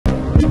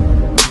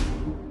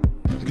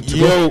to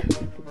go.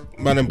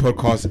 Mandem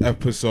Podcast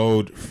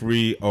episode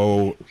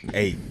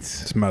 308.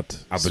 It's mad.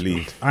 I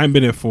believe. I ain't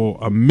been here for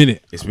a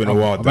minute. It's been a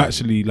while. I've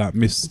actually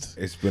missed.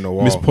 It's been a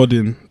while. Missed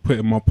podding,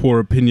 putting my poor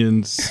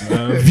opinions,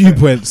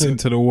 viewpoints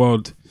into the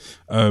world.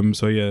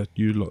 So yeah,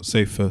 you lot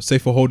safe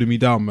for holding me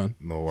down, man.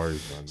 No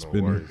worries, man. It's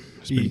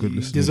been good listening.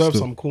 You deserve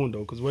some corn though,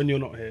 because when you're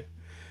not here,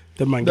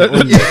 the man get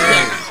on you.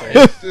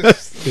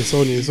 It's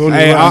only.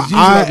 Hey,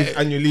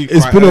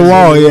 it's been a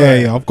while,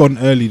 yeah. I've gone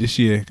early this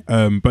year,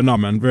 but no,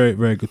 man, very,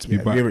 very good to be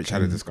back. Me and Rich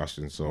had a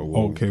discussion, so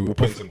we'll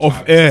put some off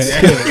time. air.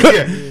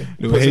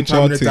 Little put some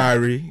time in the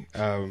diary.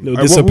 Little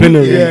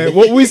disciplinary.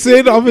 What we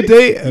said the other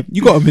day.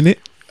 You got a minute?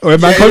 Or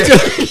man comes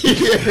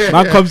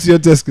to your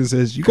desk and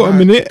says, "You got a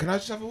minute? Can I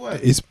just have a word?"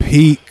 It's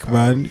peak,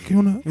 man.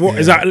 What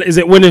is that? Is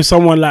it when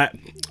someone like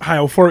high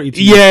authority?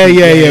 To yeah.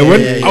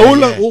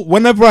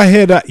 Whenever I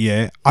hear that,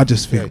 I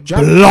just think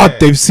blood.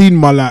 They've seen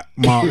my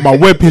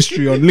web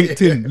history on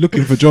LinkedIn,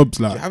 looking for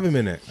jobs. Like, have a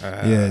minute.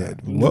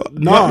 What?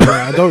 No,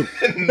 I don't.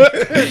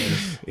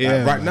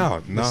 Right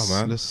now,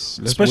 man. Let's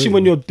especially wait.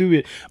 when you're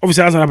doing.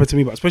 Obviously, it hasn't happened to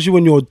me, but especially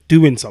when you're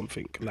doing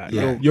something like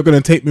you're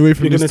gonna take me away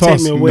from this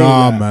task.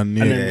 Nah, man.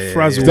 And then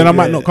frazzle. Then I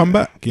might not come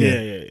back.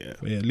 Yeah.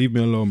 Leave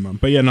me alone, man.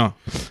 But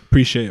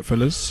appreciate it,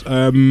 fellas.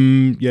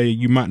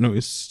 You might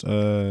notice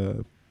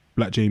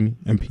Black Jamie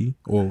MP,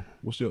 or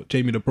what's your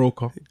Jamie the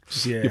Broker?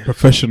 Your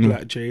professional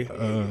Black J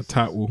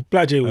title.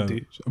 Black J will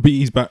do. But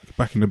he's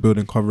back in the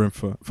building covering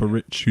for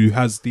Rich, who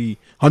has the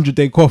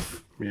 100-day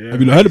cough. Yeah.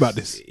 Have you heard about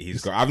this?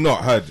 I've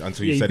not heard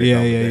until you said it.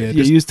 Yeah.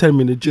 You was telling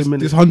me in the gym.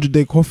 This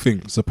 100-day cough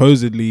thing,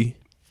 supposedly,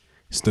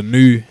 it's the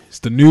new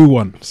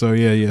one. So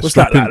yeah. What's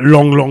that? Like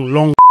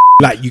long.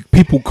 Like you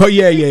people,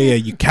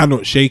 you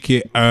cannot shake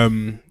it. At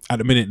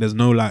the minute, there's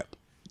no like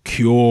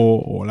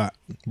cure or like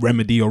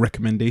remedy or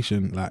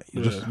recommendation. Like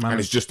you just and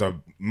it's just a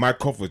mad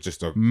cough or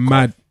just a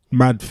mad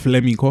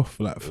phlegmy cough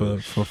like for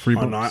 3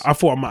 months. No, I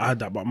thought I might have had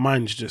that, but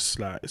mine's just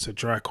like it's a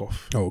dry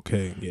cough.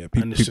 Okay, yeah,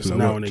 and it's just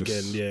now and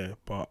again, yeah.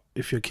 But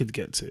if your kid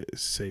gets it,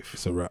 it's safe.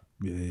 It's a wrap.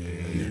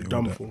 Yeah.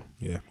 Done for.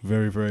 Yeah,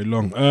 very, very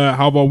long.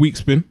 How our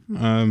week's been?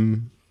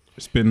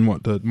 It's been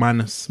what, the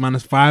minus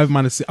 5,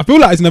 minus 6. I feel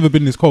like it's never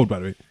been this cold, by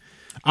the way.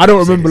 I don't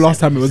remember last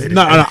time it was.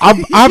 No,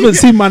 I haven't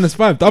seen minus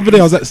 5. The other day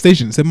I was at the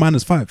station. It said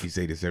minus 5. You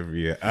say this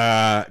every year.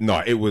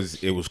 No, it was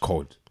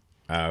cold.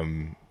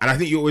 And I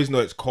think you always know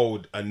it's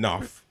cold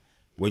enough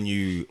when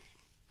you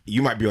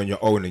might be on your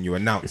own and you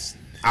announce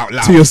out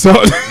loud to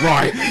yourself,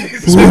 right?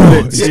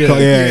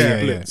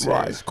 Yeah.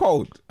 Right, it's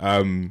cold.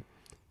 A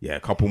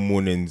couple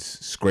mornings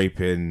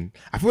scraping.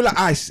 I feel like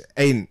ice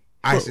ain't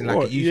icing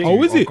like it used to.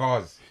 Oh, is it?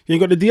 Cars. You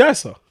ain't got the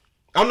de-icer?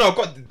 Oh no, I've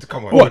got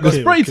come on. What, the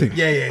spray thing?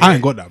 Yeah. I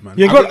ain't got that, man.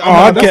 You got?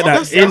 I'd get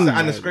that in.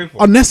 And the scraper.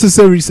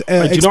 Unnecessary. Do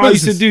you know what I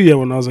used to do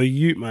when I was a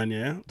youth, man?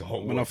 Yeah,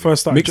 when I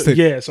first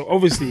started. So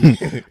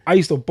obviously, I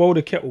used to boil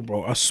the kettle,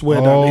 bro. I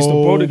swear down. I used to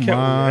boil the kettle.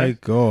 Oh my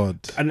god!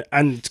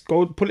 And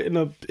go put it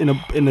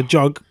in a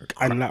jug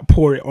and like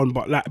pour it on.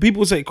 But like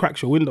people say, it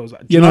cracks your windows.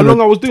 Like, do you know how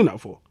long I was doing that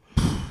for?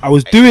 I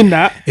was doing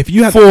that. If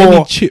you had for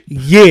any chip,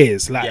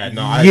 years, like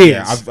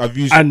years. I've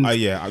used. And not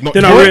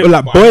then I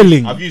like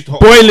boiling. I've used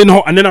boiling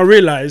hot, and then I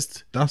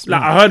realized that's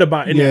like I heard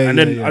about it, and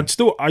then yeah.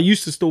 I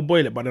used to still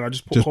boil it, but then I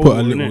just put a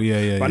little,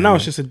 But now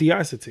it's just a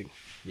de-icer thing.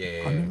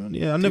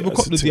 Yeah. I never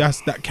copped the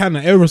de-ice, that can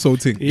of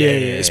aerosol thing. Yeah.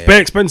 It's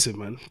very expensive,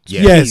 man.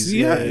 Yes.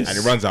 And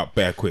it runs out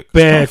bare quick.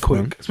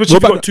 Quick. Especially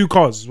if you've got 2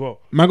 cars as well.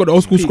 Man, I got the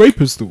old school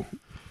scrapers still.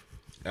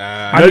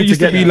 I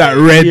used to be like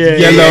red,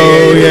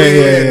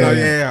 yellow.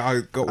 Yeah.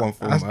 I got one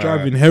from that's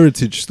driving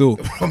heritage still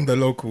from the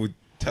local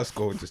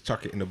Tesco. Just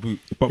chuck it in the boot.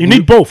 But you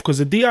need both, because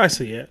the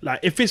de-icer,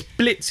 like if it's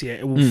blitz,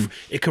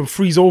 it can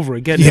freeze over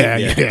again.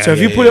 So if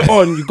you put it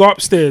on, you go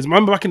upstairs.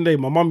 Remember back in the day,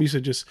 my mum used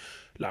to just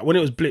like when it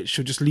was blitz,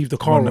 she'll just leave the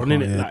car on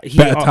in it. Like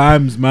better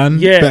times, man.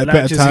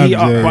 Better just times. Heat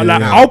up. But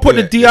like I'll put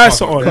the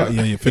de-icer on.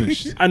 Yeah, you're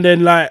finished. And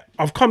then like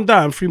I've come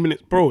down 3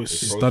 minutes, bro.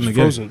 It's done again.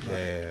 Frozen.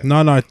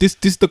 No.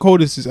 This the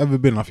coldest it's ever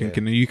been. I think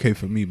in the UK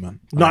for me,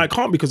 man. No, it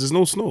can't, because there's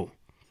no snow.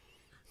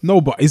 No,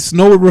 but it's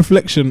no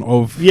reflection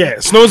of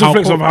snow's a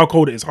reflection of how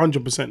cold it is.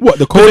 100%. What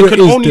the colder it it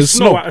can is, only the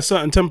snow snow at a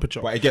certain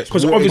temperature. But it gets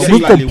because obviously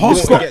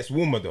it gets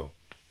warmer though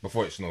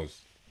before it snows.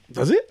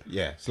 Does it?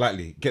 Yeah,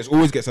 slightly.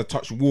 Always gets a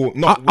touch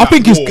warm. I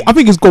think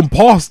it's gone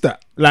past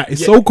that. Like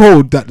it's so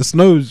cold that the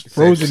snow's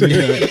frozen.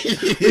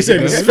 It's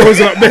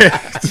frozen up there.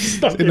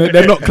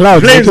 They're not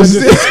clouds. Planes are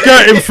just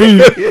skirting through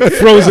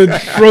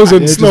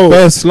frozen snow. Just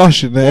bare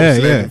slush in the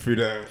air.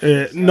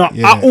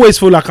 I always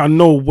feel like I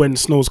know when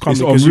snow's coming,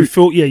 because you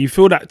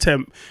feel that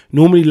temp.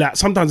 Normally, like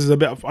sometimes there's a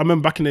bit of. I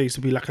remember back in the day, used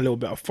to be like a little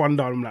bit of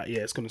thunder. I'm like,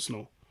 it's gonna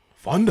snow.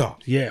 Thunder?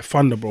 Yeah,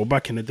 thunder, bro.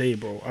 Back in the day,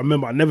 bro. I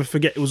remember. I never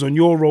forget. It was on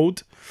your road.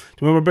 Do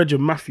you remember Bridget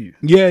Matthew?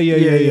 Yeah.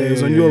 It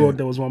was on your road.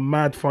 There was one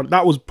mad fun.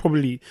 That was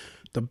probably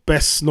the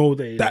best snow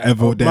day that like,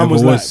 ever man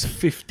was was. Like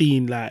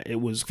 15, like it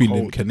was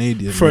feeling cold.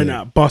 Canadian, throwing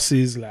out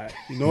buses, like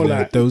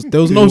like there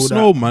was no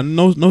snow, man.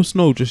 No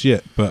snow just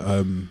yet, but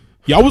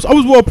I was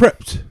well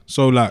prepped,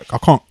 so like I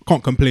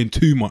can't complain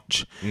too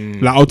much.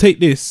 Like I'll take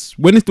this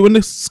when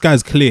the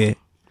sky's clear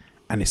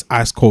and it's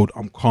ice cold.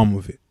 I'm calm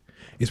with it.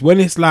 It's when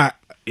it's like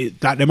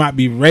that there might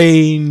be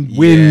rain,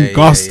 wind,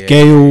 gust,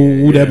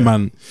 gale, all that,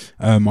 man.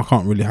 I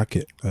can't really hack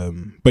it.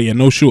 But yeah,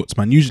 no shorts,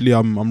 man. Usually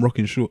I'm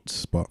rocking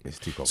shorts, but It's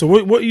too cold. So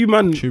what you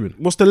man? Chewing.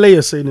 What's the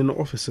layer saying in the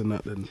office and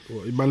that then?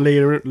 What, you man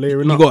layering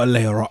you up? gotta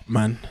layer up,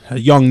 man. A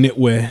young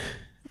knitwear.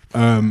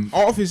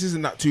 Our office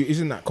isn't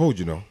that cold,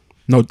 you know.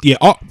 No, yeah,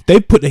 they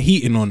put the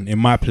heating on in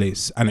my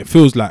place, and it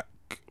feels like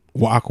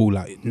what I call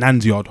like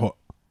Nan's yard hot.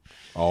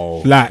 Oh,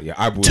 Like yeah,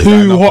 eyeballs too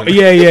line up hot. on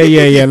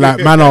it. Yeah.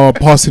 Like man are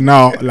passing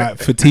out, like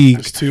fatigue.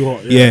 It's too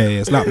hot. Yeah,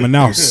 it's like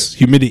Manaus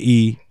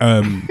humidity.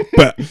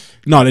 But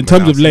no, in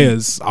terms of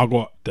layers, I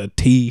got the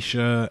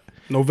t-shirt,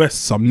 No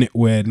vest. some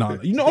knitwear. No,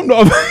 you know I'm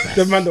not.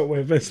 The man don't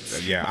wear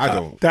vests. Yeah, I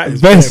don't. That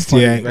is Vest,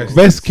 very yeah, funny.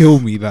 vest kill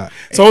me. That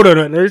So hold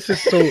on, it's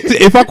just so.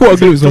 if I caught a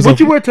glimpse So of what myself,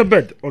 you wear to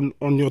bed on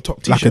your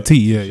top t-shirt? like a tee,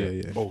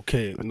 yeah.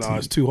 Okay, no,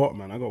 it's too hot,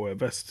 man. I gotta wear a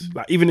vest.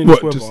 Like even in this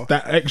What? weather. Just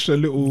that extra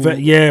little.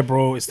 Yeah,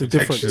 bro, it's the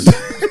difference.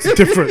 It's the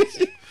difference.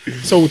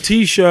 So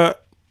t-shirt,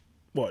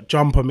 what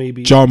jumper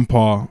maybe?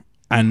 jumper,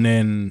 and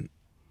then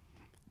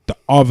the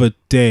other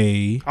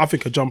day I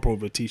think a jumper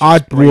over a t-shirt. I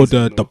is wore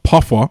brazen, the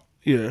puffer,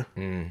 yeah.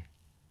 and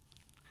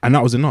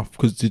that was enough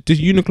because this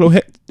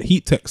Uniqlo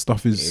heat tech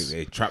stuff is.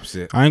 It traps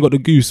it. I ain't got the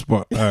goose,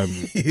 but but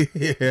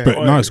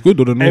no, it's good.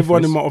 Or the North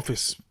Everyone Face. in my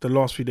office the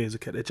last few days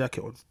have kept their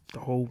jacket on. The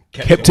whole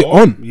kept it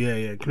on yeah,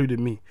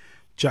 including me.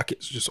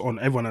 Jackets just on.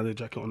 Everyone had their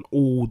jacket on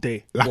all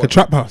day. like a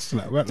trap house,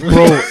 like Bro,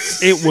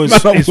 it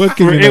was Man, I'm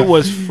working in it that.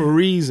 was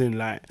freezing.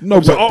 Like No,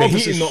 so but our the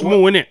office heating is not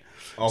small, innit?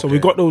 So Okay. we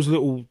got those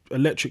little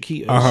electric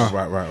heaters.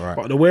 Right.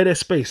 But the way their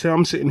space, say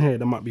I'm sitting here,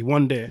 there might be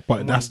one there.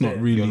 but and that's one not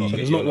there. really. So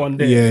there's not one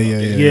there.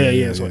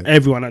 Yeah. So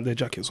everyone had their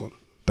jackets on.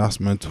 That's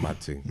mental, Mad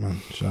thing.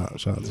 man. Shout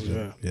out to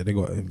them. Yeah, they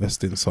got to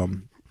invest in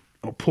some.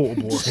 Or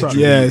portable or something.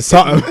 Yeah,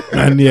 something.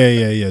 And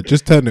yeah.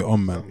 Just turn it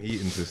on, man.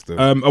 Heating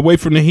system. Away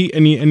from the heat,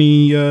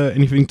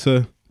 anything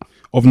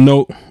of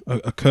note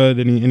occurred?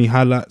 Any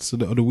highlights of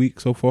the week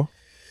so far?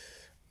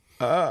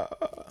 I'm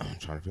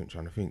trying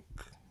to think.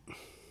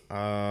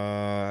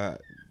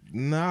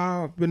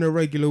 Nah, it's been a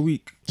regular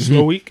week.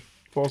 Slow week,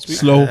 fast week.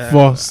 Slow,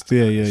 fast,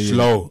 yeah.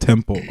 Slow.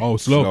 Tempo. Oh,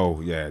 slow.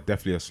 Yeah,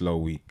 definitely a slow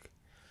week.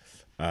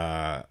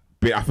 But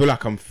I feel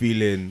like I'm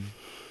feeling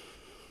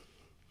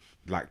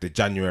like the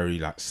January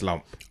like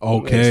slump.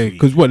 Okay, next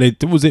because what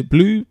was it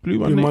Blue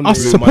Monday? Monday. Blue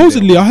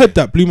Supposedly, Monday. I heard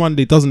that Blue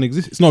Monday doesn't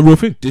exist. It's not a real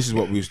thing. This is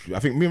what I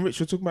think me and Rich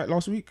were talking about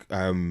last week.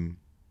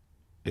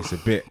 It's a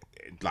bit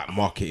like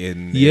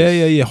marketing.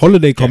 Yeah.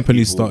 Holiday get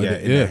companies people, started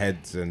it. in their Yeah,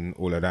 heads and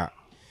all of that.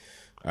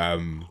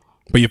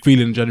 but you're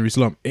feeling January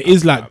slump. It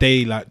is like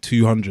day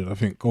 200, I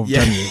think, of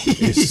Yeah. January.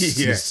 It's,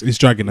 Yeah. it's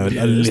dragging a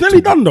little. It's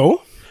nearly done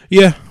though.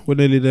 Yeah, we're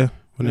nearly there.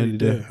 Nearly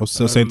there. there. I was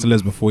saying to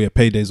Les before,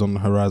 payday's on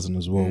the horizon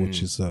as well,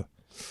 which is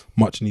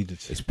much needed.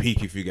 It's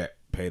peak if you get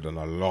paid on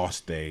the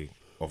last day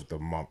of the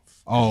month.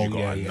 Oh, you got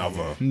yeah.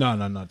 another.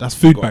 No. That's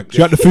food bank.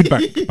 You had the food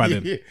bank by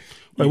then.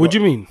 Wait, what do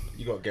you mean?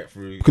 You got to get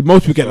through. Because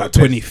most people get So like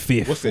there's-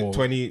 25th. What's it?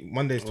 or-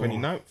 Monday's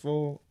 29th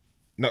or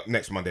no?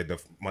 Next Monday,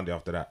 the Monday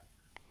after that.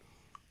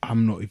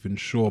 I'm not even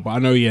sure, but I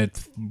know,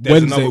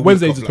 There's another week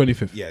Wednesday's of, the like-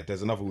 25th. Yeah,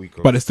 there's another week.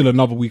 Of, But there's still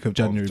another week of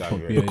January.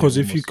 January. Yeah, Because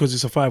almost. because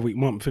it's a 5-week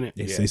month, isn't it?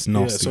 It's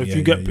nasty. So if yeah,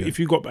 you get yeah. if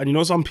you got and you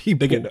know some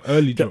people They get the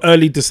early drop.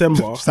 early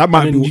December. That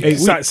might and then be you 8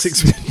 it's like weeks.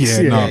 6 weeks.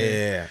 Yeah, no.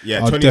 yeah.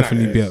 I'll 29th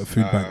definitely be is, at the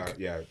food bank.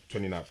 Yeah,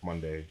 29th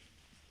Monday.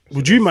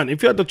 Would you, man,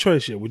 if you had the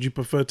choice here, would you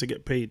prefer to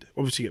get paid?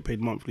 Obviously, get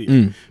paid monthly.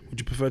 Would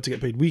you prefer to get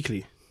paid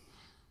weekly?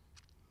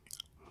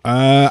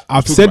 I've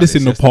Talking said about this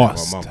in the yesterday about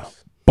past,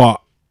 months.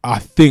 but I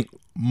think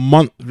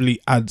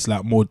monthly adds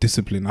like more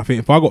discipline. I think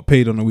if I got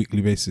paid on a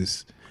weekly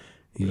basis,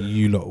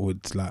 you lot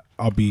would like.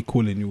 I'll be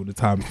calling you all the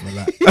time for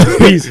like,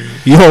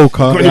 yo,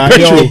 car, like,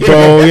 yo,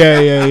 bro,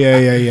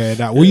 yeah.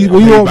 That what you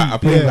I'll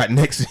want? pay you back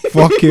next week.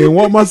 Fucking,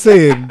 what am I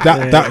saying?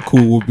 That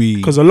call will be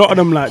Because a lot of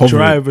them like Hovering.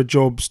 driver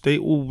jobs, they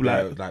all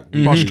like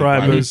bus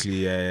drivers.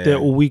 bi-weekly, yeah. They're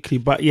all weekly.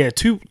 But yeah,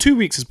 two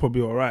weeks is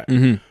probably all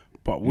right.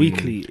 But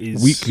weekly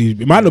is weekly.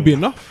 It might not be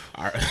enough.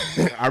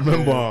 I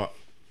remember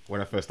when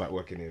I first started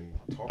working in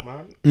Top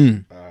Man,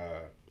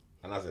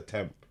 and as a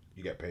temp,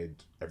 you get paid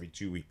every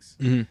 2 weeks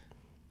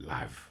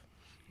live.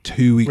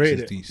 2 weeks Rate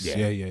is it. decent.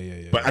 Yeah.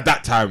 Yeah. But at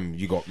that time,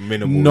 you got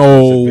minimal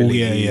No,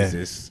 responsibilities. yeah.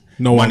 It's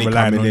No one money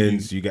relying coming on in, you.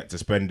 so you get to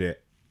spend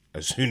it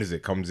as soon as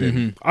it comes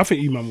in. I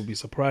think you man would be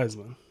surprised,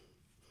 man.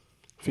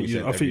 I think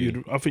You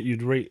said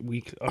you'd rate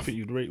weekly. I think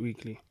you'd rate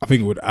weekly I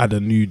think it would add a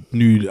new.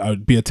 It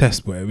would be a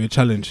test, but it would be a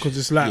challenge. because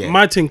it's like Yeah.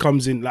 my thing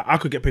comes in. Like I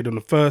could get paid on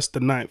the 1st, the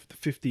 9th, the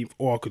 15th,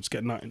 or I could just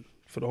get nothing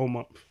for the whole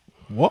month.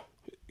 What?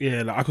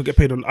 Yeah, like I could get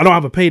paid on. I don't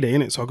have a payday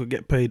in it, so I could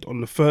get paid on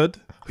the 3rd,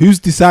 Who's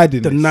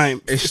deciding? the this?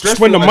 9th. It's It's just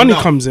when the stressful money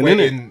enough comes in, innit?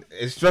 waiting-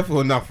 It's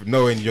stressful enough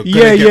knowing you're gonna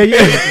Yeah.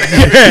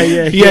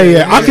 get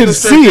Yeah. I can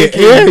see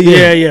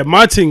it. Yeah.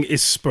 My thing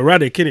is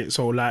sporadic, innit?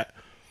 So like,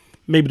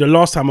 maybe the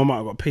last time I might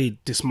have got paid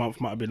this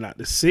month might have been like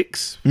the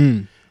 6th,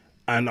 and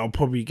I'll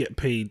probably get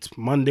paid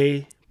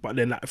Monday. But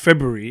then like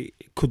February,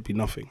 it could be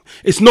nothing.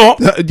 It's not.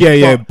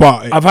 Yeah.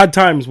 But I've had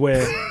times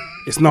where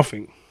it's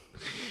nothing.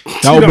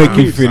 That'll make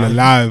you feel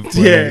alive. Bro.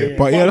 Yeah.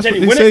 But yeah, that's what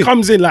they when say. it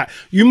comes in, like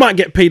you might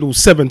get paid all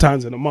 7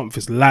 times in a month.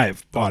 It's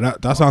live. Oh,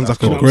 that sounds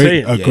like what a I'm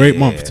great saying. great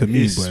month to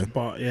me, It's, boy.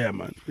 but yeah,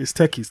 man, it's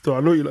techie still. I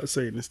know you're not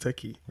saying it's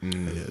techie.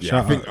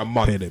 I think a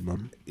month Payday,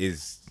 man.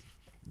 is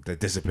the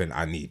discipline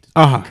I need.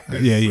 Yeah.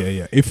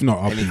 If not,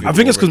 I'll I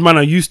think it's because man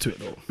are used to it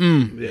though.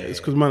 Yeah, it's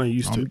because man are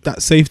used to it.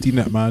 that safety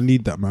net, man. I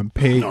need that, man.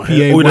 Pay All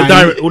PAYE.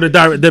 the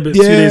direct debits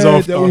 2 days Yeah,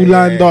 after. they're all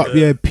lined up.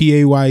 Yeah,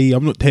 PAYE.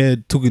 I'm not here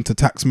talking to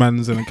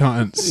taxmans and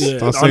accountants. Yeah,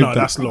 I'll save that.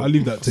 that's long. I'll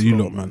leave that to That's you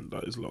long, lot, man.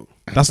 That is long.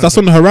 That's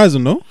on the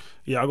horizon, though.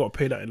 Yeah, I got to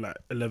pay that in like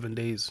 11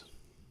 days.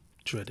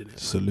 Dreading it.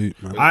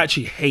 Salute, man. I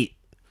actually hate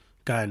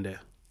going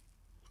there.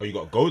 Oh, you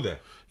got to go there.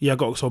 Yeah,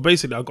 so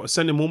basically I got to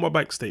send him all my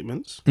bank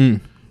statements.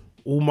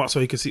 So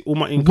he can see all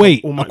my income.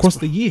 Wait, all my across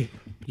the year.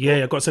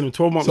 Yeah, I got to send him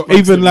 12 months. So bank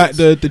even like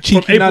statements. the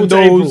cheeky From April to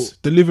April. Nando's,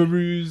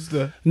 Deliveroos,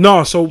 the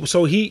No,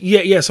 so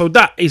he so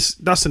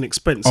that's an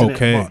expense.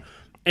 Okay.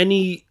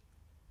 Innit? But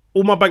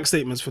all my bank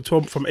statements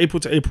from April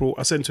to April,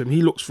 I sent to him.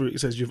 He looks through it. He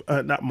says you've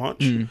earned that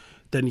much.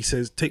 Then he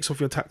says takes off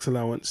your tax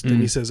allowance.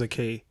 Then he says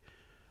okay.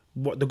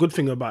 What the good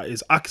thing about it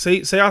is I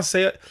can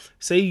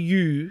say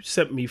you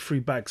sent me 3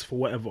 bags for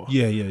whatever.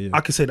 Yeah.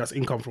 I can say that's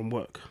income from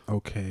work.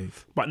 Okay.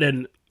 But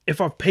then if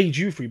I've paid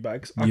you 3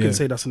 bags, I can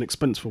say that's an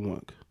expense from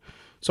work.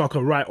 So I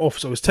can write off.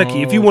 So it's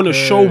techie. If you want to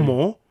show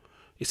more,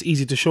 it's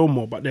easy to show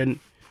more. But then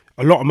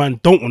a lot of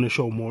men don't want to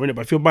show more, innit?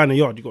 But if you're buying a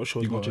yard, you got to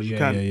show as much as you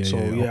can.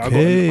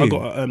 I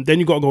got then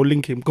you got to go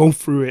link him, go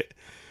through it.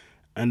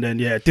 And then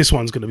this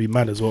one's gonna be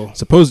mad as well.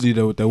 Supposedly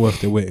they're worth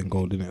their weight in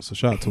gold, innit? So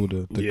shout out to all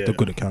the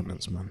good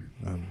accountants, man.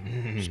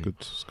 It's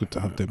good to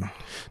have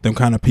them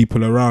kind of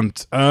people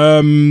around.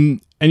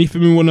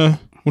 Anything we wanna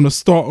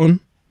start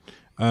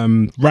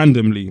on?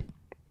 Randomly,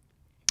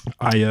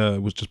 I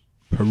was just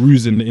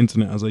perusing the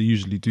internet as I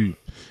usually do,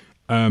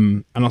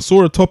 and I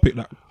saw a topic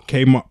that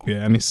came up here,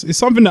 and it's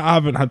something that I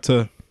haven't had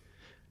to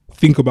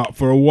think about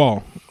for a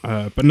while.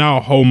 But now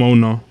a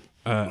homeowner.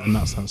 And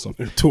that sounds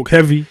something. Talk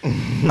heavy.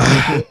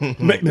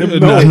 Make them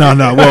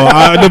No.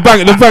 Well, the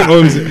bank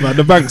owns it, man.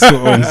 The bank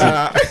still owns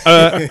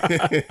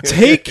it.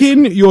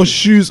 Taking your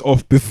shoes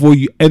off before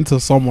you enter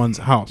someone's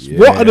house. Yeah.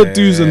 What are the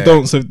do's and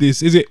don'ts of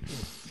this? Is it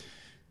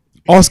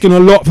asking a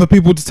lot for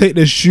people to take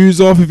their shoes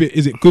off?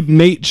 Is it good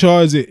nature?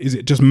 Is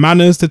it just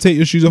manners to take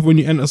your shoes off when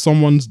you enter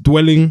someone's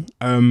dwelling?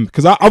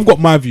 Because I've got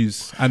my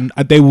views and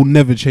they will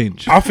never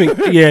change. I think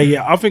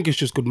I think it's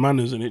just good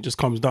manners, and it just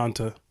comes down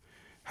to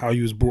how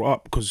you was brought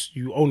up, because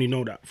you only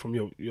know that from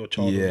your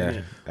childhood.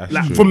 Yeah, that's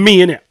like true. for me,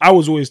 innit, I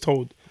was always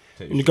told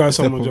when you go to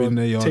someone's in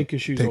their yard, yard, take your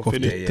shoes off.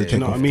 Take You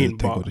know what I mean?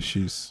 Take off But the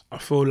shoes. I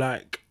feel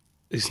like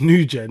it's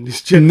new gen.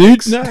 This gen New?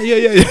 X, Nah,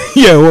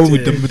 yeah. Well,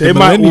 with the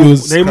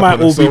millennials, they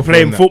might all be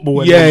playing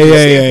football.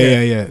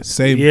 Yeah.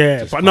 Same.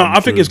 Yeah, but no, I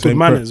think it's good Same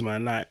manners,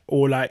 man.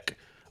 Like,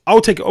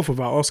 I'll take it off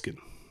without asking.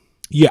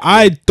 Yeah,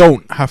 I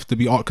don't have to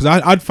be because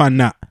I'd find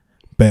that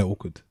bare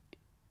awkward.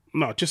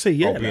 No, just say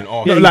yeah. Being like,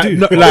 asked. yeah, Like, you do.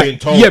 no, Being like,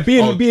 told, yeah, oh,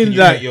 being can you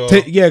like,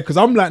 get your- because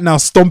I'm like now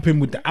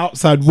stomping with the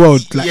outside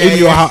world, like in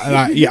your house.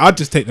 Like, I'd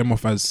just take them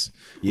off as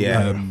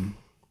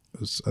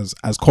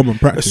as common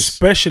practice.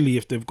 Especially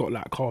if they've got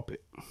like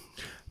carpet.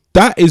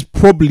 That is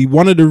probably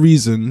one of the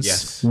reasons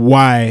Yes.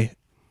 why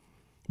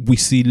we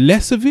see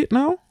less of it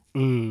now.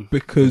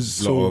 Because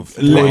There's a lot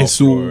of lettuce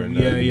floor all,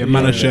 and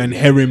manager and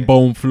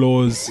herringbone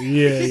floors,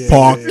 Yeah.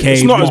 parquet.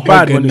 It's not as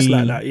bad when it's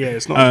mahogany. like that. Yeah,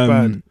 it's not as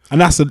bad. And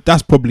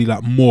that's probably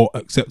like more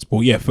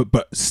acceptable. Yeah,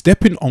 but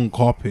stepping on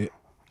carpet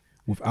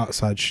with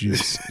outside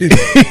shoes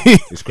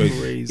It's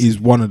crazy. is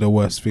one of the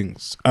worst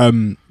things.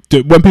 When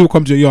people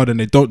come to your yard and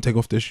they don't take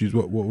off their shoes,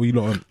 what were you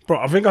lot on? Bro,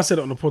 I think I said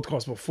it on the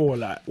podcast before.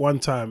 Like one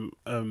time,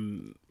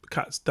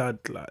 Kat's dad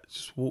like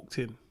just walked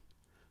in,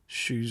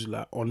 shoes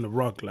like on the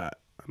rug, like,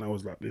 and I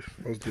was like this.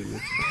 I was doing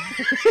this.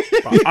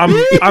 But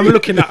I'm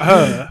looking at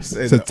her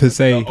To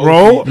say,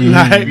 bro,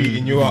 like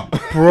beating you up.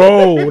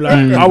 bro,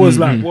 like I was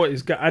like, what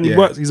is and he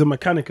works, he's a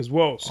mechanic as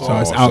well. So, so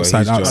it's so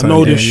outside. he's just- I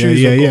know the yeah,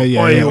 shoes yeah, have yeah,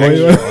 got yeah, oil,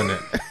 yeah. on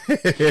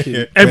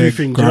it.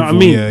 everything, do you know what I Gravel,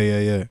 mean?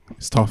 Yeah.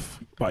 It's tough.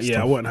 But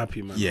yeah, I wasn't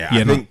happy, man. Yeah, Yeah,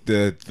 I no. think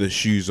the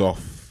shoes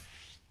off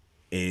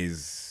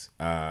is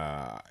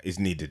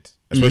needed,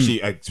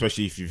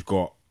 especially if you've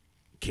got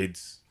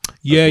kids. as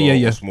Yeah, well,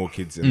 yeah. or small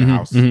kids in the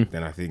house.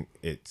 Then I think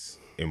it's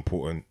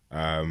important.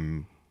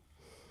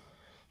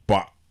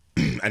 But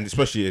and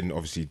especially in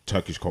obviously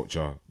Turkish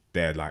culture,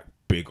 they're like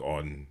big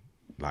on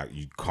like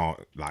you can't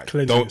like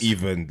Cleanliness. don't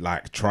even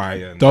like try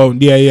and Don't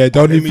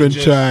let me even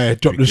just- try.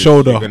 Drop the because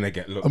shoulder. You're gonna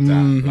get looked at.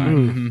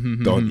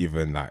 Like, don't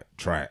even like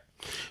try it.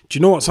 Do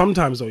you know what?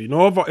 Sometimes though,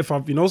 if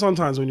I've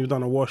sometimes when you've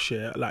done a wash,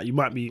 like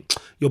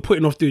you're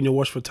putting off doing your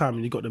wash for time,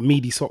 and you got the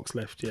meaty socks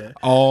left,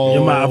 Oh,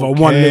 you might have a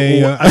one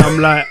little, and I'm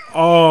like,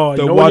 oh,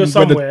 The you know one you're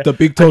somewhere, where the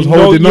big toes and you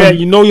know- holding on. Yeah,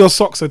 you know your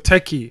socks are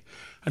techie.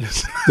 And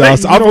it's I've like,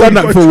 you know done you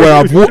that got for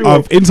where to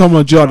I've in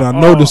someone's yard and I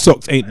know Oh. the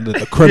socks ain't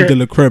the creme de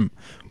la creme,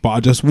 but I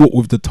just walk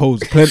with the toes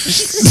clenched.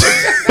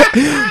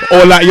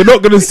 Or like you're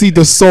not gonna see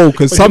the sole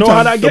because But you know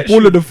how sometimes that the gets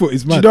ball you? of the foot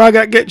is Do you mad. know how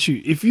that gets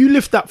you? If you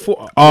lift that foot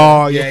up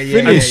Oh Yeah, yeah, yeah,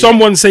 and yeah.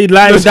 someone say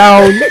lie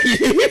down,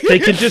 they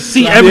can just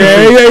see yeah, everything.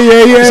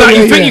 yeah. It's like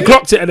you yeah. think you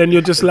clocked it and then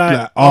you're just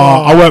like,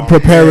 I weren't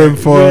preparing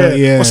for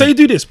Or say you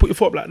do this, put your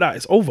foot up like that,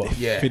 it's over.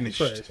 Yeah.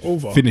 finished. It's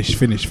over.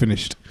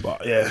 Finished.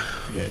 But yeah.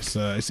 Yeah, it's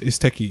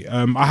techie.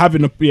 I have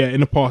in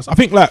the past. I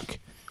think like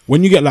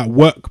when you get like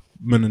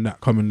workmen and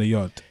that come in the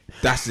yard,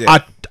 That's it.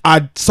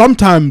 I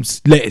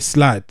sometimes let it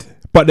slide,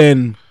 but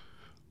then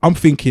I'm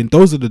thinking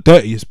those are the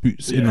dirtiest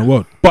boots in the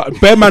world. But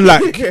bear man,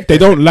 like they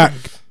don't like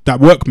that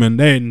workman.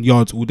 They're in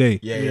yards all day.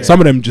 Yeah. Some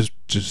of them just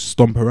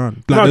stomp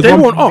around. Like, No, there's they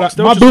one- won't ask. like,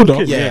 They'll my just builder,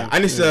 walk in. yeah,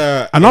 and it's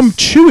and I'm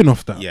chewing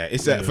off that. yeah,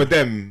 it's for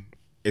them.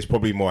 It's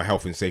probably more a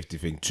health and safety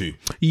thing too.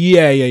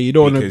 Yeah. You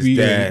don't want to Because be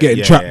they're- getting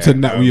yeah, trapped yeah,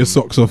 in that with your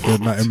socks off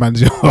and that in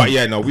man's yard. But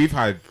yeah, no, we've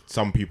had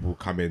some people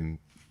come in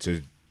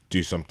to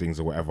do some things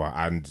or whatever,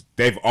 and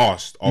they've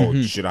asked, "Oh,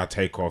 should I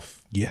take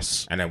off?"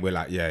 Yes. And then we're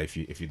like, "Yeah, if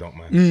you don't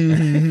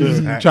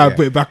mind." Try to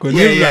put it back on.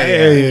 Yeah, him, yeah,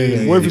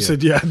 like, yeah. What if you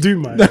said, yeah, I do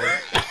mind?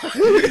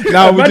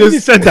 Now we Imagine he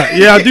just said that.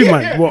 Yeah, I do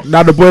mind. What?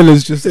 now the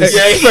boiler's just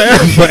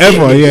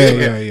forever.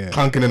 Yeah.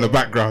 Clunking in the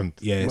background.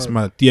 Yeah, it's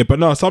mad. Yeah, but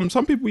no, some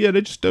people, yeah,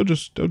 they'll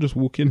just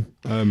walk in.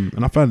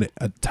 And I found it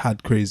a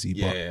tad crazy.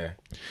 But Yeah.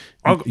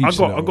 I each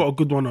to their got a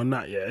good one on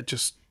that. Yeah,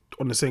 just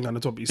on the same kind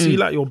of topic. You see,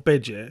 like your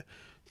bed. Yeah,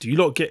 do you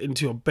not get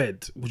into your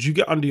bed? Would you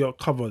get under your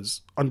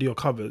covers,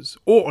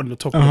 or on the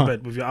top of the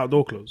bed with your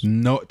outdoor clothes?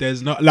 no,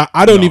 there's not like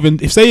I don't even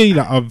if say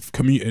like I've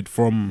commuted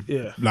from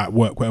like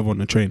work, whatever on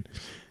the train.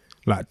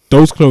 Like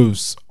those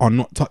clothes are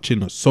not touching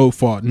the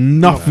sofa.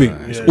 Nothing.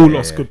 It's all off.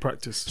 That's good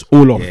practice. It's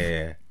all off.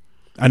 Yeah.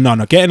 And no,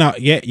 getting out.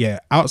 Yeah.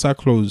 Outside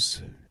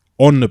clothes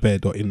on the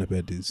bed or in the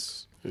bed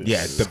is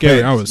Yeah, the scary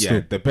bed, hours yeah,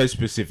 still. the bed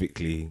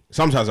specifically.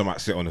 Sometimes I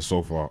might sit on the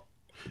sofa.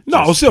 No,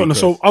 I'll sit on the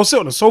sofa. I'll sit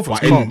on the sofa.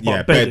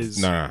 But bed is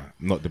no,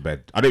 not the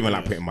bed. I don't even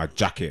like putting my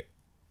jacket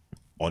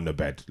on the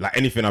bed. Like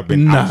anything I've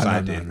been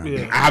outside in.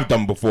 Yeah. I have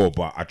done before,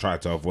 but I try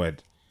to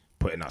avoid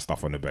putting that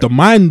stuff on the bed. the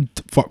mind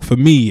fuck for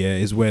me. Yeah,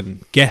 is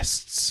when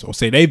guests or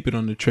say they've been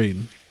on the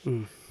train,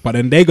 but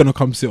then they're gonna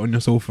come sit on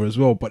your sofa as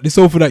well. But the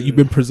sofa that you've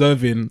been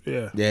preserving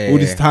all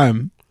this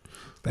time,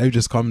 they've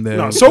just come there.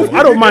 No,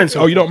 I don't mind.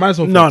 Oh, you don't mind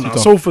sofas? No,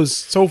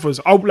 sofas.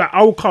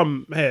 I'll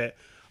come here.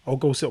 I'll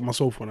go sit on my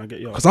sofa when I get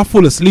yours. Because I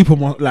fall asleep on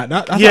my like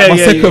that. That's Yeah, like my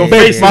yeah, second yeah.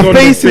 bed. My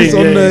face is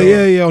on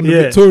the on the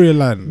Yeah. Victoria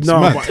line. It's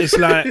No, mad. but it's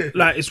like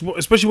it's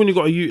especially when you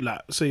got a youth.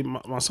 Like, say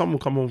my son will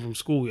come home from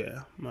school. Yeah,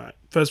 like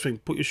first thing,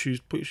 put your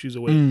shoes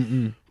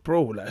away,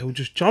 bro. Like he'll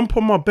just jump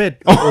on my bed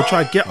or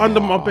try to get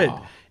under my bed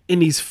in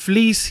his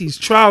fleece, his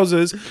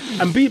trousers,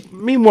 and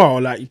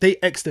meanwhile, like they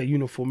X their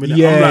uniform. Innit?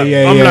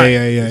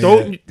 Yeah.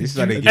 Don't This is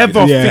how they you get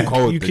ever you. think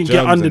Cold, you the can get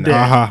germs under and there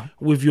that.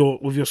 with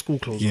your school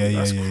clothes? Yeah, on.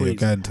 That's yeah. crazy.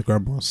 Going to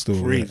grandma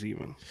still. Crazy,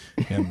 man.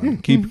 Yeah, man.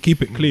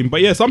 Keep it clean.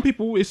 But yeah, some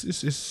people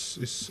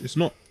it's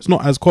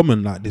not as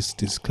common like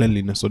this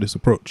cleanliness or this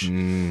approach.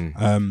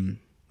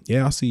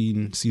 Yeah, I've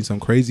seen some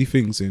crazy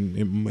things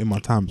in my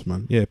times,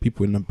 man. Yeah,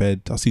 people in the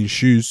bed. I've seen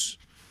shoes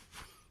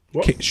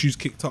shoes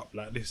kicked up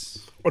like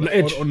this On the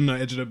edge? on the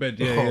edge of the bed.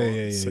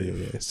 Yeah.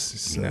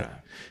 safe.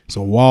 It's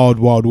a wild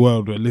world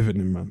we're living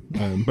in,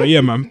 man. But yeah,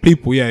 man,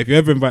 people, yeah, if you're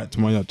ever invited to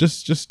my yard,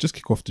 just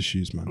kick off the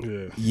shoes,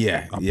 man.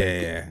 Yeah.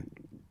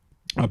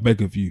 I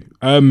beg of you.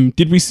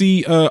 Did we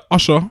see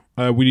Usher?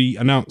 We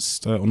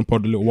announced on the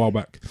pod a little while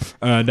back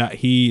that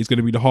he is going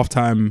to be the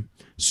halftime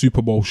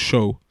Super Bowl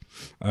show.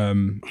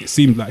 It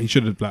seemed like he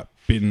should have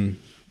been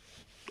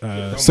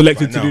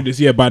selected to do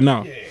this by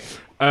now.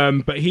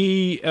 But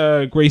he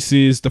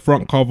graces the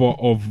front cover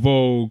of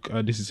Vogue.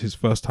 This is his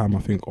first time, I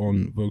think,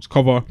 on Vogue's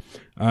cover.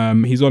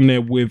 He's on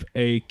there with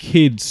a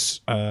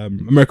kids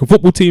American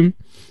football team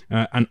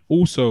and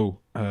also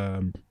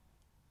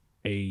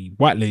a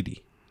white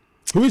lady.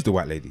 Who is the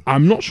white lady?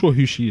 I'm not sure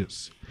who she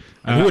is.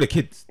 And who are the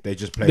kids? They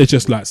just play. They're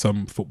just like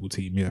some football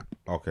team, yeah.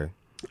 Okay.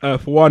 For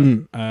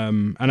one,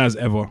 and as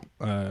ever,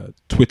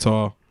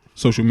 Twitter,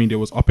 social media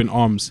was up in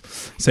arms,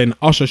 saying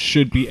Usher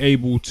should be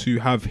able to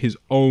have his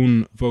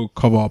own Vogue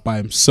cover by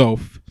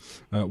himself.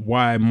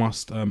 Why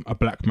must a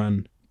black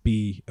man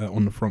be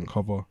on the front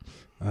cover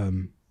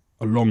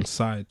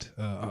alongside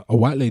a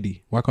white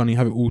lady? Why can't he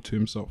have it all to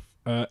himself?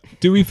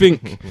 Do we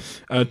think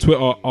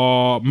Twitter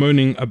are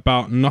moaning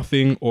about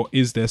nothing, or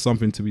is there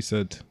something to be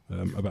said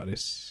about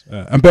this?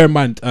 And bear in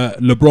mind,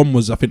 LeBron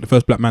was, I think, the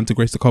first black man to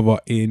grace the cover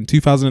in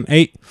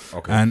 2008.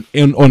 Okay.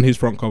 And on his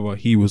front cover,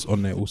 he was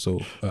on there also,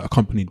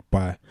 accompanied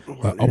by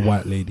a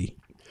white lady.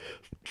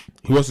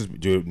 Who else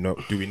do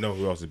we know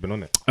who else has been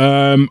on it?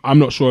 I'm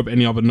not sure of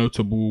any other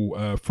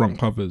notable front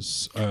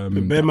covers. Bear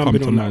Man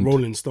been on that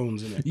Rolling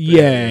Stones, isn't it?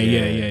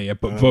 Yeah.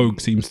 But Vogue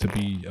seems to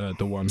be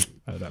the one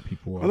that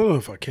people are. I don't know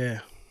if I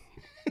care.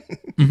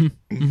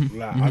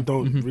 I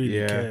don't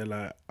really care.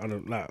 Like, I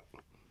don't like.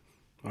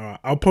 Alright,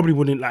 I probably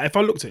wouldn't like if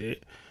I looked at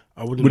it.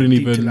 I wouldn't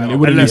even. It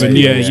wouldn't even.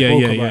 Yeah.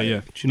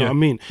 Do you know what I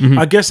mean?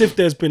 I guess if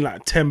there's been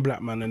like 10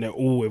 black men and they're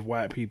all with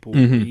white people,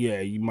 yeah,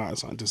 you might have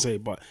something to say.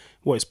 But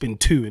it's been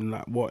 2 in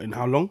in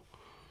how long?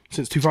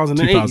 Since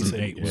 2008.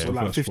 2008 was so the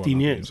like first 15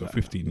 one, I years. think. So like.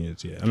 15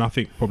 years, yeah. And I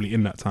think probably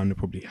in that time there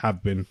probably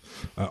have been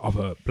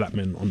other black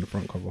men on the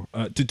front cover.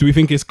 Do we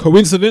think it's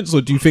coincidence,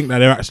 or do you think that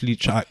they're actually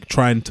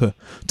trying to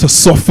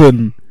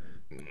soften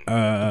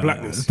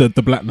blackness? The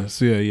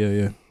blackness,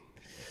 yeah.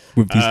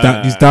 With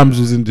these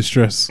damsels in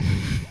distress.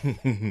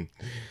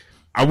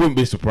 I wouldn't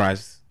be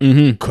surprised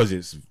because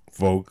it's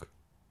Vogue.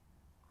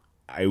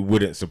 It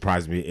wouldn't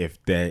surprise me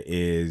if there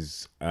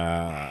is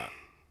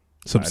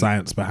some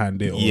science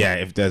behind it. Or... Yeah,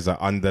 if there's an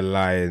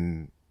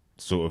underlying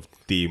sort of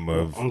theme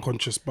of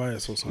unconscious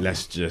bias or something.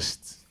 Let's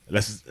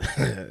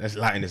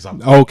lighten this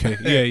up. Okay,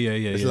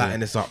 yeah. Let's lighten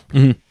this up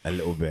a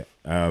little bit.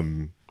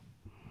 But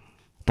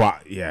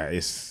yeah,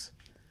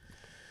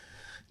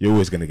 you're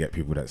always gonna get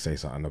people that say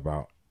something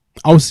about.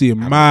 I was seeing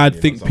mad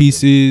think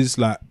pieces,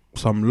 like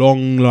some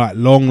long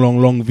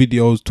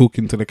videos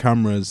talking to the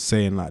cameras,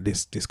 saying like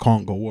this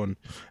can't go on.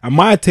 And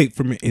my take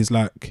from it is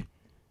like,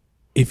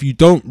 if you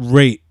don't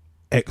rate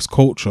X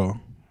culture,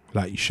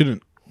 like you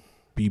shouldn't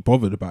be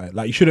bothered about it.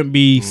 Like you shouldn't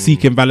be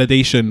seeking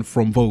validation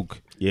from Vogue.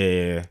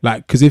 Yeah.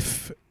 Like, because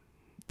if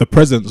the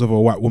presence of a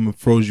white woman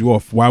throws you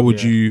off, why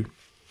would you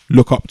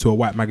look up to a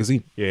white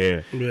magazine?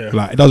 Yeah.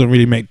 Like it doesn't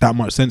really make that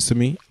much sense to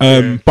me.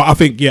 But I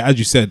think, as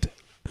you said,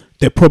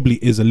 there probably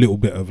is a little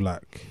bit of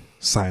like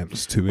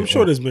science to it. I'm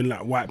sure there's been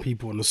like white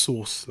people on the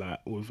Source, like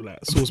with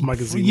like Source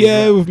magazine.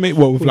 Yeah, with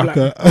like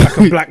a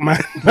black man,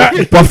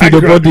 Buffy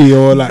the Body,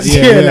 or like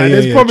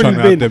there's probably trying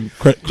to been have them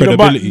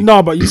credibility.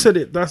 But you said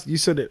it. You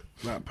said it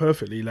like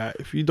perfectly. Like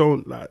if you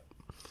don't like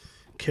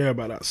care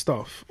about that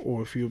stuff,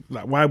 or if you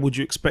like, why would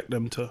you expect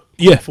them to?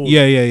 Yeah.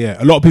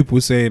 A lot of people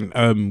were saying,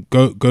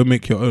 go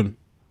make your own.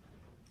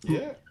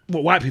 Yeah.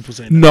 What white people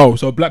saying? That? No,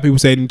 so black people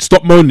saying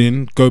stop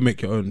moaning, go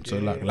make your own. So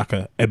like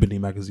a Ebony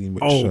magazine,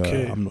 which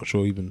I'm not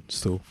sure even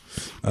still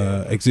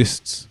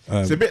exists.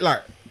 It's a bit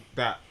like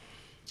that,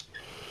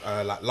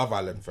 like Love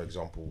Island, for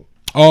example.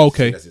 Oh,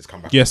 okay. As it's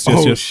come back. Yes.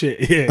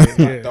 Shit. Yeah.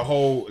 Like, the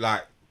whole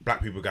like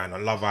black people going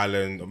on Love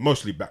Island,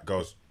 mostly black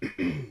girls.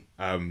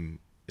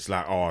 It's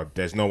like, oh,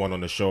 there's no one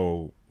on the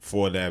show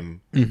for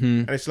them,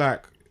 and it's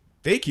like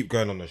they keep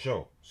going on the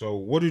show. So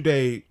what do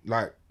they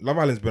like? Love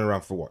Island's been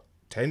around for what?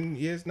 10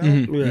 years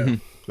now.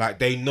 Like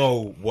they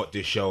know what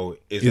this show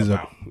is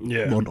about.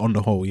 On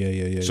the whole,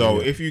 yeah.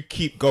 So if you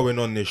keep going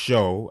on this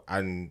show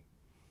and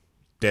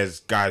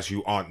there's guys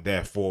who aren't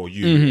there for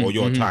you or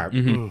your type,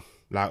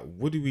 like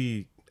what do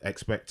we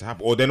expect to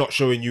happen? Or they're not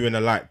showing you in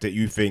a light that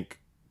you think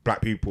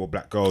black people or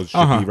black girls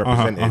should be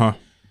represented.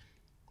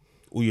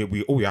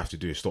 All we have to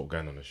do is stop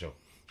going on the show.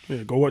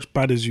 Yeah, go watch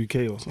Bad as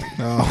UK or something.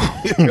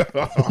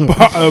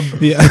 But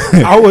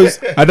I was.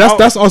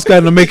 That's us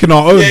going and making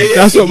our own.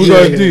 That's what we're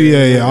going to do.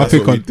 Yeah. I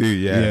think I do.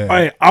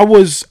 Yeah.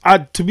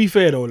 To be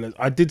fair though,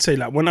 I did say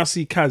like when I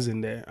see Kaz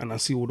in there and I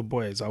see all the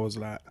boys, I was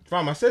like,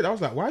 fam, I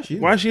was like, why is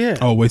she here?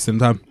 Oh, wasting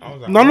time. I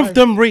was like, None of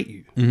them rate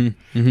you.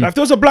 Like, if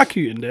there was a black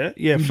you in there,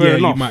 fair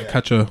enough. You might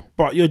catch her,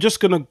 but you're just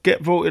gonna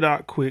get voted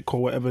out quick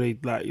or whatever they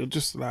like. You're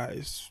just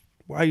like,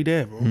 why are you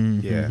there, bro?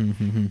 Yeah.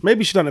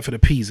 Maybe she done it for the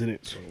peas,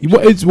 innit? So,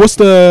 what's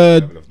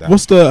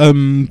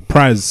the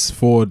prize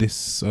for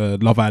this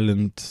Love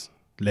Island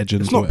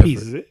Legends? It's not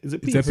peas, is it? Is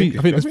it peas? I think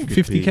it's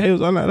 50k or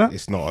something like that.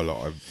 It's not a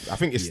lot of. I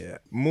think it's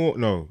more.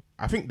 No,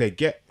 I think they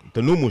get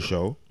the normal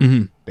show.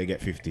 They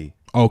get 50.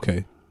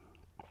 Okay.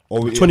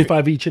 Or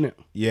 25 each, innit?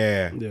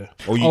 Yeah.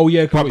 Or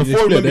But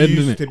before they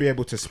used to be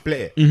able to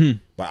split it.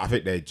 But I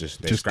think they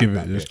just give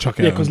it, just chuck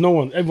it. Yeah, because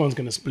everyone's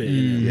gonna split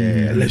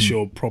it. Unless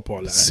you're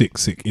proper like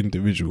sick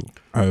individual.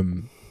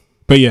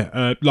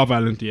 But Love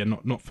Island,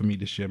 not for me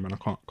this year, man.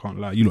 I can't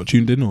lie. You lot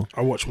tuned in or?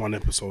 I watched one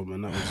episode,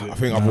 man. That was it. I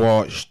think I've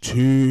watched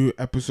 2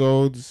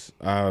 episodes.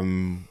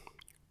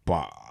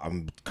 But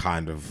I'm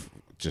kind of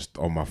just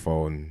on my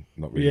phone,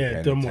 not really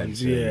paying them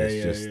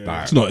attention.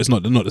 ones. Like, it's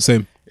not the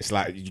same. It's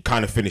like you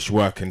kind of finish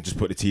work and just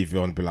put the TV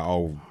on and be like,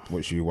 oh,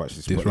 what should you watch?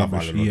 This Love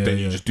Island. Then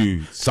you just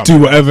do something.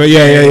 Do whatever.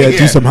 Yeah.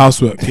 Do some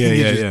housework.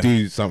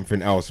 Do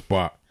something else.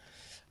 But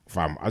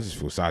fam, I just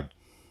feel sad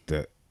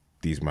that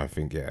these man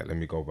think, let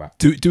me go back.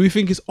 Do we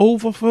think it's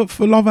over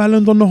for Love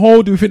Island on the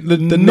whole? Do we think the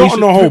not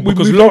nation, on the whole,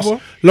 because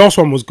last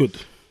one was good.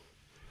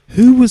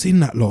 Who was in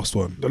that last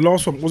one? The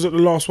last one, was it the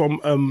last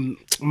one?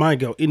 My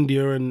girl,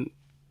 India, and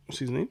what's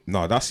his name?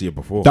 No, that's the year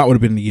before. That would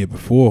have been the year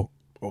before.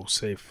 Oh,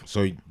 safe.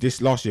 So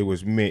this last year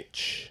was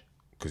Mitch,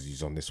 because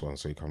he's on this one,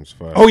 so he comes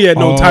first. Oh yeah,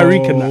 no,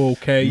 Tyreek and that.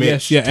 Okay,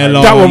 Mitch, yes,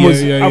 LR, that one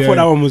was. I thought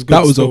that one was good.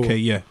 That was okay,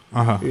 yeah.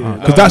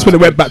 Because that's when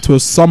it went back to a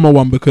summer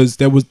one, because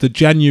there was the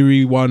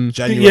January one.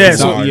 So this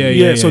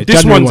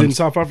January one's in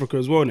South Africa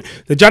as well. Isn't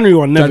it? The January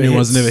one never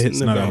hits.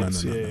 No.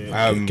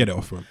 Get it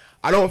off, man.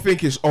 I don't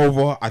think it's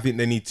over. I think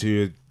they need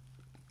to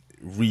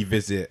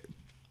revisit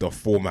the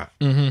format.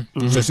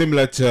 So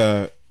similar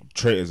to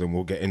Traitors, and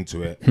we'll get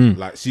into it.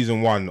 Like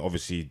season 1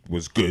 obviously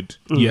was good.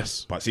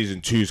 Yes. But season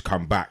 2's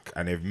come back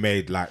and they've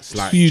made like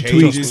slight few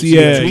changes. tweaks.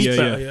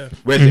 Yeah.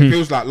 Whereas it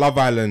feels like Love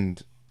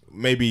Island,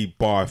 maybe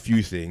bar a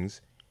few things,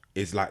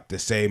 is like the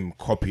same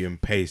copy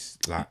and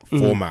paste like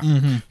format.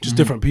 Just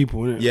different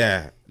people, isn't it?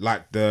 Yeah.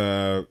 Like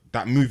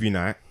that movie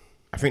night,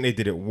 I think they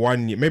did it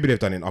 1 year. Maybe they've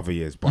done it in other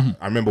years, but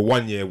I remember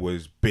 1 year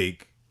was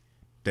big.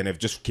 Then they've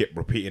just kept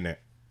repeating it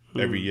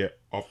every year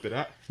after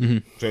that.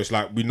 So it's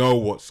like we know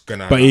what's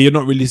gonna happen. But you're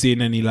not really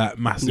seeing any like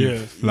massive.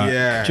 Yeah. Like,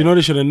 Yeah. Do you know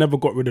they should have never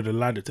got rid of the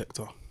lie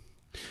detector?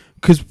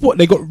 Because what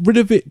they got rid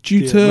of it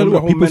due to remember the what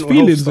whole people's mental health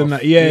feelings stuff? and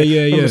that. Yeah.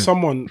 Remember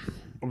someone,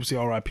 obviously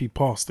R.I.P.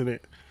 passed, didn't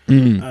it?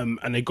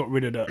 And they got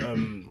rid of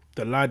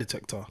the lie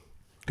detector.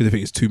 Because I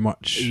think it's too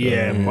much.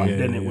 Yeah, but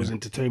then it was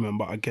entertainment.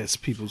 But I guess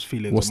people's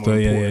feelings What's are more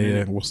the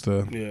important. What's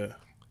the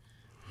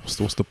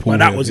what's the pool? But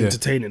that there? was Yeah.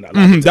 entertaining.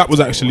 That, That was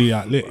actually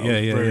lit.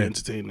 very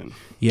entertaining.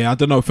 Yeah, I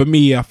don't know. For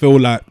me, I feel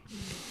like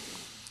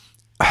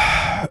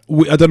I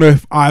don't know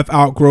if I've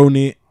outgrown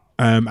it,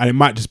 and it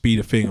might just be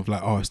the thing of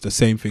like, oh, it's the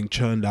same thing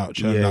churned out.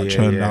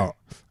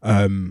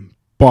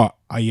 But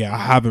I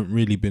haven't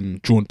really been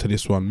drawn to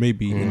this one.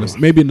 Maybe in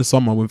the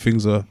summer when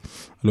things are a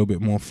little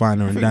bit more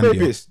finer and dandier.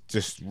 Maybe it's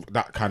just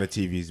that kind of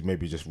TV's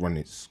maybe just run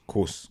its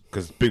course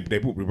because they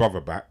brought Big Brother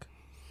back.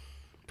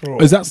 Bro.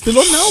 Is that still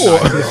on now?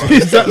 Or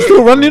is that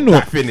still running? Or?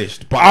 That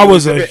finished. But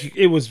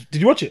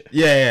Did you watch it?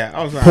 Yeah.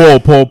 I was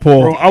like, Poor.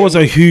 Bro, I was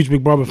a huge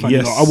Big Brother fan.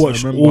 Yes, I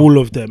watched all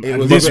of them. It And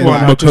was this a bit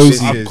one, like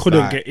I couldn't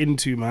like, get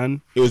into,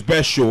 man. it was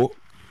bare short,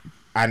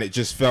 and it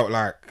just felt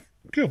like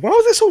Yeah, why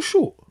was it so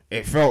short?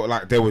 it felt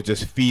like they were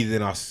just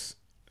feeding us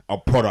a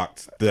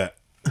product that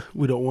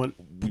We don't want.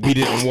 we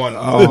didn't want.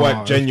 Or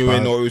weren't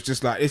genuine, or it was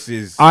just like this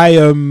is. I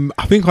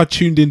think I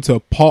tuned into a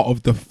part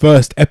of the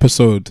first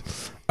episode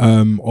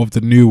of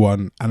the new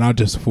one, and I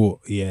just thought,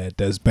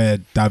 there's bare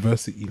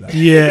diversity. Like,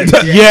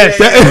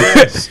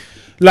 Yes.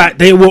 Like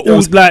they were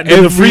all like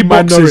there were three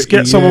boxes. minority,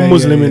 Get someone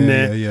Muslim in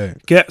there.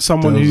 Get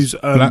someone There who's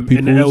was black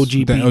in the peoples, the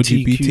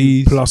LGBTQ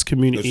LGBTs. plus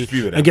community, There's a few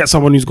of them. and get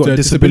someone who's got a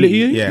disability.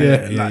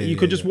 Yeah. You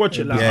could just watch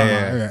it. Like,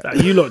 Yeah.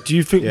 like, you lot, do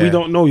you think we Yeah.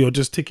 don't know? You're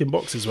just ticking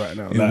boxes right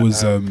now. it Like, was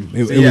So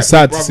it was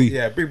sad Big to Brother, see.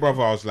 Yeah, Big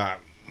Brother. I was like,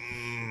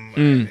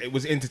 it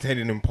was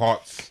entertaining in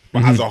parts,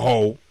 but as a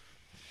whole,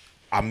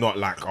 I'm not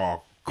like,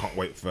 oh, can't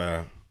wait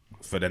for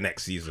the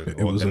next season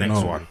or was the a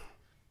next no. one.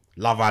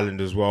 Love Island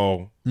as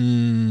well.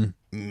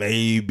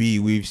 Maybe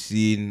we've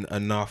seen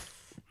enough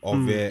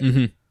of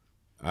it.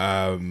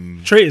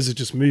 traitors are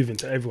just moving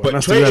to everyone. But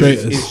That's traitors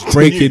the is-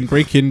 reality.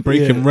 breaking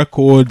Yeah.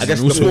 records. I guess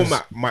and the all sorts.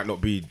 format might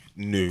not be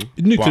new.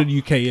 New to but the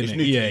UK, it's innit?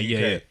 new to Yeah, the yeah,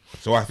 UK. yeah.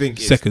 So I think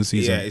it's, Second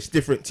season. Yeah, it's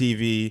different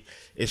TV.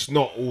 It's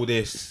not all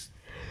this.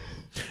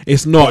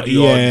 It's not. body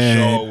on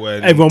show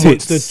and Everyone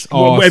wants Tits, to.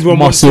 arse, Everyone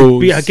wants to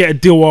muscles. get a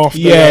deal after.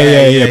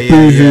 Yeah.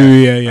 Boohoo.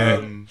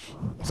 Yeah.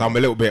 So I'm a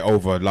little bit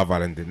over Love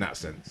Island in that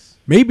sense.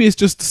 Maybe it's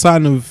just a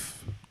sign of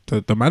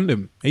the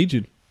Mandem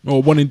aging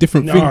or wanting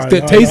different No, things.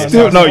 no, Taste no,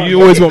 still. no, No, you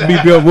always want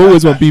BBL. We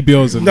always want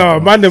BBLs. And No,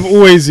 man, them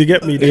always you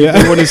get me. They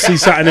want to see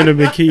something in a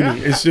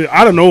bikini. It's just,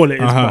 I don't know what it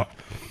is, but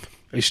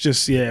it's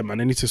just man.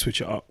 They need to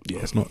switch it up. yeah,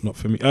 it's not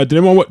for me. Did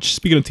anyone watch?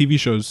 Speaking of TV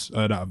shows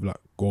that have like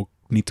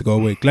need to go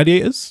away,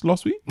 Gladiators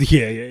last week.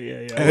 Yeah.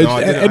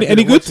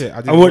 Any good?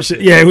 I watched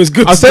it. Yeah, it was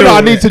good. I said still.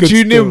 I need to Good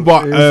tune still. in,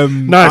 but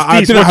I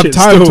It's didn't watch have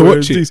time to still.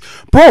 watch it.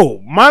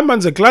 Bro, my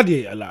man's a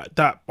gladiator. Like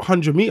that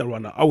 100-meter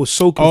runner. I was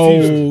so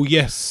confused. Oh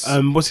yes.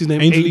 What's his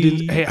name?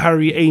 Ainsley-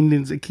 Harry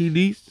Ainley's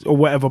Achilles or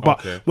whatever.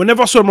 But Okay.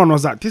 whenever I saw him run, I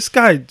was like, this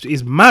guy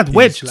is mad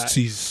wedge. Like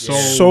he's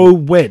so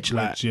wedge.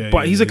 Like, yeah,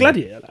 but he's a yeah.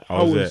 gladiator. Like,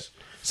 I was was.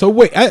 So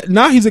wait,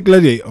 now he's a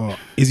gladiator.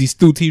 Is he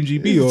still Team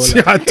GB or?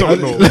 Like, I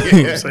don't know. You know what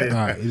I'm saying?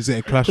 Right, is it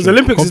a clash? Because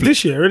Olympics is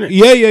this year, isn't it?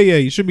 Yeah.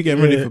 You should be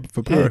getting ready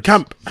for Paris.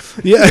 camp.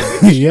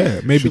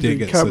 Yeah, maybe Should they be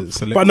get camp.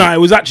 selected. But no, it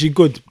was actually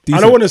good. I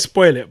Decent. don't want to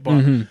spoil it,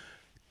 but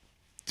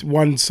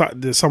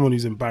there's someone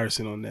who's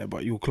embarrassing on there,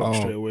 but you'll clock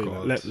straight away.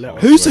 Like, let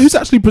us. Who's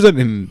actually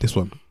presenting this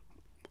one?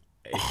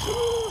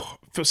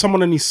 For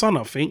someone and his son,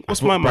 I think.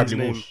 What's my man's Bradley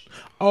name? Walsh.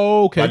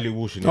 Oh, okay. Bradley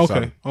Walsh and his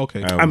son.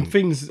 Okay. And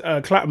things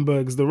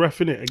Clattenburg's the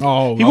ref in it.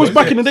 Oh, he no, was is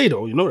back it? in the day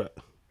though. You know that?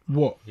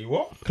 What? He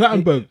what?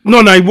 Clattenburg.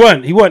 No, he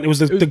weren't. He weren't. It was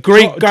the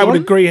great guy with the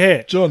John? grey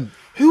hair. John.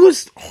 Who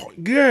was? Oh,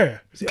 yeah.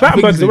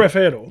 Clattenburg's the ref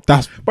here though.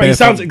 That's But he bare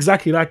sounds fun.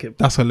 exactly like him.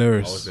 That's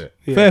hilarious. Oh, is it?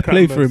 Yeah, Fair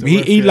play for him. Clattenburg's the He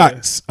ref, he yeah.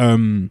 likes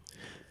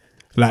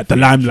like the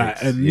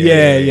limelight and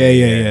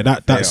Yeah.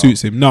 That They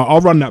suits him. No,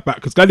 I'll run that back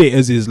because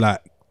Gladiators is like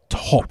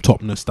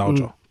top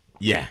nostalgia.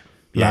 Yeah.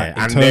 Like,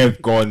 And in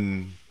they've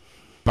gone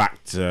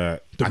back to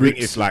I think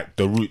roots. it's like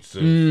the roots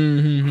of,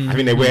 I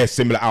think they wear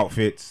similar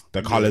outfits,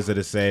 the colours are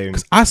the same,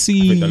 I I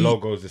see think the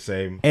logo's the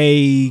same.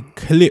 a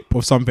clip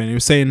of something. It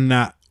was saying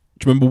that.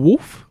 Do you remember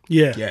Wolf?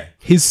 Yeah.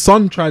 His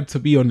son tried to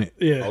be on it.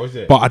 Yeah. Oh, is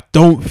it? But I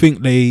don't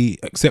think they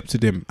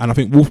accepted him, and I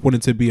think Wolf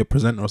wanted to be a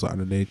presenter or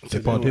something, and they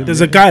departed him. There's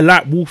a guy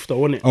like Wolf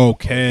though, isn't it?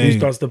 Okay. Who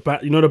does the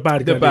bad? You know the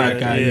bad guy.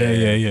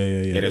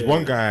 Yeah. There's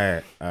one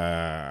guy,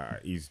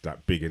 he's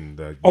like big in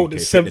the Oh, UK the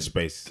fitness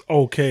space,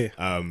 Okay.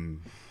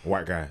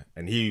 white guy,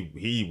 and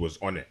he was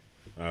on it.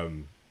 I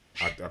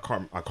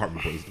can't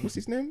remember what's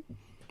his name.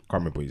 Can't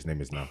remember what his name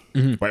is now.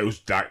 But it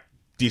was like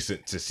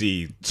decent to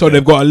see. So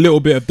they've got a little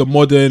bit of the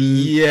modern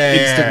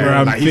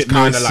Instagram. Like he's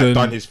kind of fitness like and-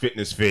 done his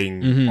fitness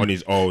thing on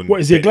his own. What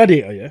is he a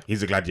gladiator? Yeah.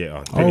 He's a gladiator.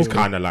 I think he's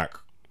kind of like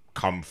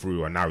come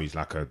through, and now he's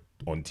like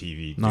on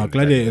TV. No,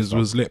 Gladiators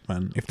was lit,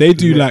 man. If they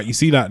do like, you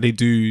see that they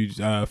do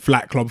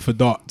Flat Club for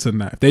darts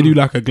and that. If they do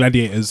like a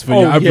Gladiators for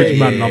your average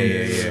man,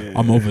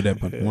 I'm over there,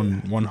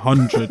 man.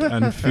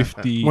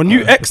 150. When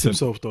you X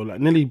himself though, like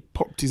nearly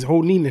popped his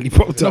whole knee, nearly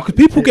popped out. Because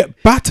people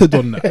get battered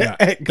on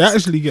that. They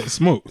actually get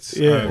smoked.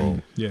 Yeah,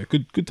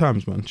 Good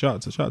times, man.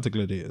 Shout out to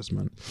Gladiators,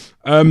 man.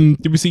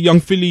 Did we see Young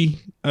Philly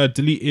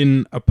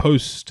deleting a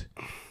post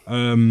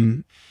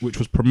which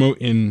was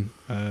promoting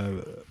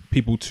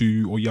people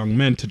or young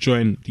men to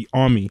join the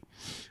army?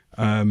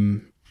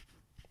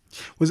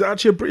 Was it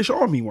actually a British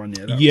Army one?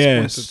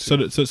 Yes. So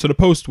the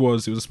post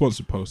was a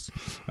sponsored post.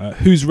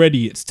 Who's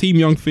ready? It's Team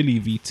Young Philly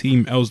v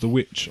Team Els the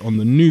Witch on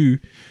the new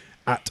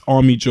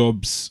 @Army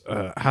Jobs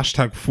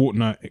hashtag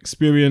Fortnite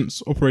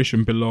experience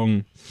Operation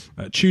Belong.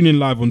 Tune in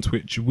live on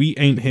Twitch. We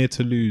ain't here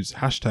to lose.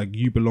 Hashtag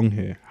you belong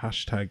here.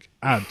 Hashtag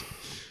ad.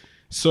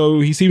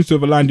 So he seems to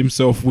have aligned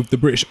himself with the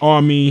British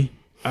Army.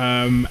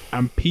 And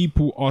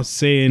people are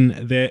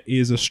saying there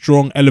is a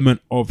strong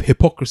element of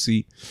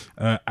hypocrisy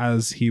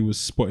as he was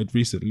spotted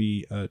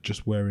recently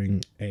just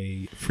wearing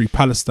a Free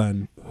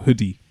Palestine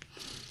hoodie.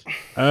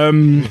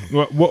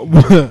 What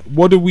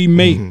do we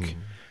make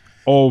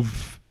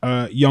of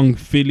Young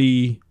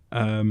Philly,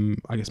 I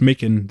guess,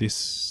 making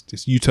this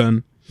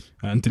U-turn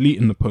and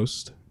deleting the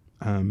post?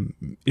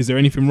 Is there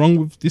anything wrong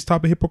with this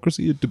type of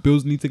hypocrisy? Do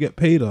bills need to get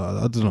paid?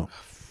 I don't know.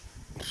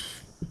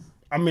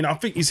 I mean, I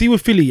think, you see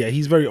with Philly,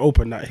 he's very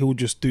open that he'll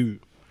just do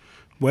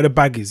where the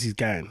bag is, he's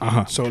going.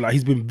 So like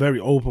he's been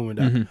very open with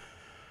that.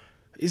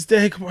 Is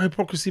there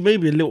hypocrisy?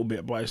 Maybe a little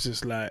bit, but it's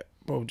just like,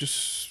 bro,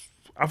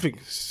 I think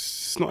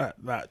it's not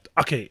that.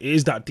 Okay, it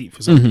is that deep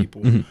for some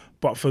people,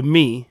 but for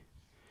me,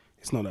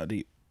 it's not that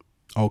deep.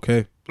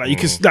 Okay, like you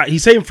can, like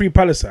he's saying Free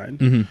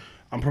Palestine.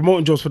 I'm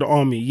promoting jobs for the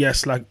army.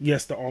 Yes,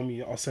 the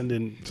army are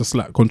sending just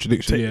like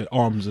contradiction,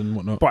 arms and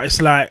whatnot. But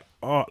it's like,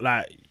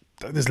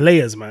 there's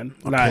layers, man.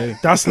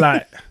 Like that's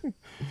like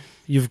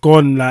you've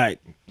gone like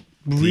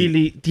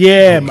really,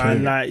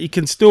 man. Like you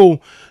can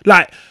still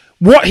like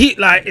what he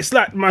like. It's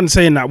like man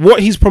saying that what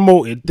he's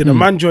promoted. Did a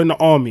man join the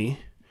army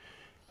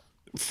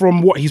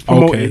from what he's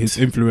promoted? His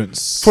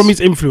influence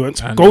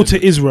Go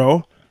to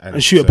Israel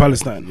and shoot at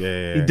Palestine.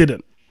 He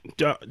didn't.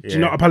 Do you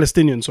know what a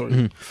Palestinian?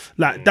 Sorry,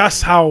 like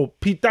that's how.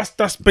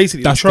 That's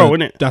basically the troll,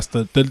 isn't it? That's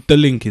the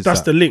link.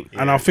 That's the link,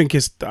 and I think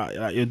it's that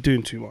like you're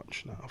doing too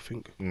much now. I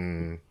think.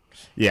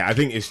 Yeah, I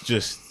think it's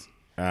just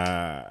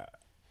the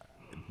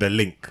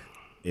link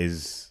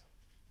is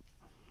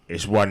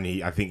one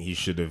I think he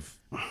should have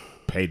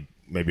paid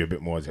maybe a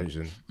bit more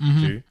attention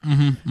to.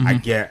 I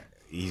get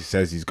he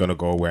says he's gonna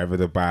go wherever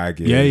the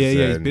bag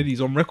is.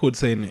 He's on record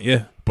saying it.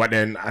 Yeah, but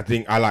then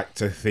I like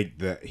to think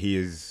that he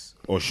is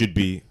or should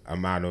be a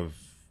man of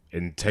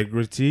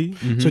integrity.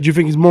 So do you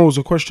think his morals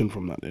are questioned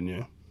from that then?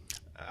 Yeah,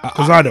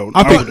 because I don't.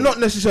 I think not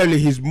necessarily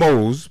his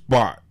morals,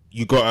 but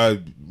you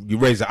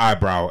raise the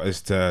eyebrow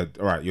as to,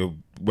 all right, you're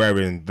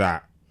wearing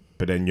that,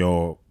 but then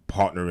you're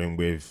partnering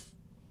with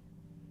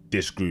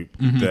this group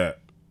that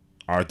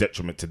are a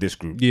detriment to this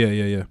group.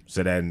 Yeah.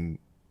 So then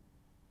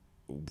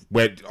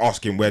where do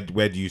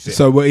you sit?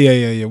 So what do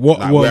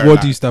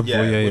you stand for?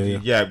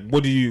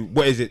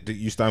 What is it that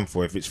you stand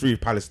for? If it's Free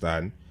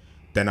Palestine,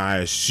 then I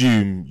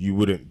assume you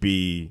wouldn't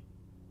be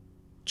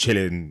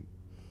chilling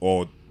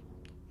or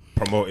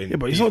promoting. Yeah,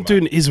 but he's not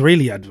doing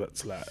Israeli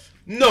adverts like.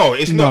 No,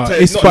 it's not.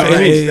 It's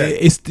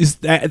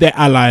their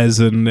allies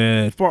and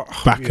their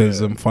backers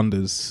and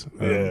funders.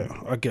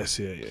 I guess.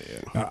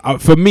 Yeah.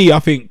 For me, I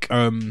think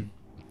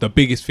the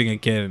biggest thing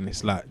again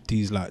is like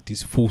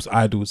these false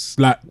idols.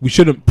 Like we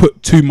shouldn't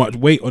put too much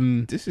weight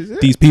on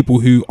these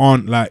people who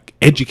aren't like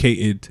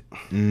educated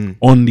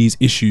on these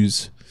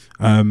issues.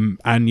 And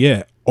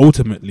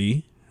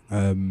ultimately,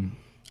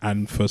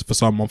 and for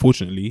some,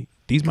 unfortunately,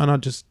 these men are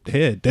just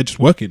here. They're just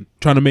working,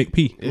 trying to make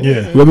P.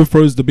 Yeah. Whoever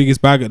throws the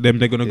biggest bag at them,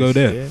 they're gonna go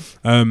there.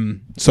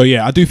 So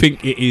I do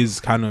think it is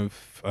kind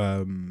of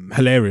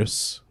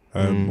hilarious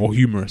or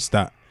humorous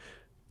that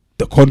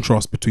the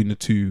contrast between the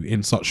two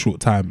in such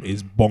short time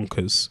is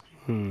bonkers.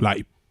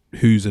 Like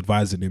who's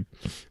advising him,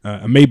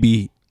 and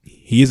maybe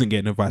he isn't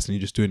getting advice and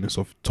he's just doing this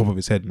off the top of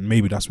his head, and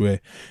maybe that's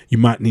where you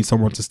might need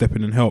someone to step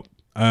in and help.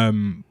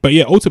 But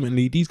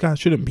ultimately these guys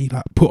shouldn't be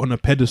like put on a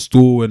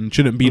pedestal and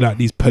shouldn't be like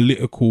these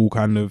political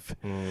kind of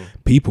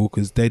people,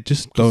 because they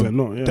just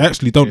don't. They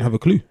actually don't have a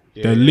clue.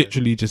 They're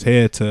literally just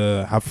here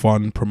to have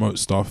fun, promote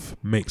stuff,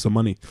 make some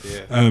money.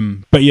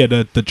 But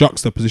the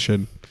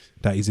juxtaposition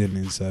that he's in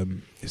is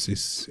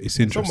it's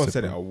interesting. Someone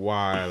said it a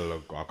while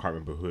ago. I can't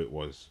remember who it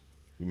was.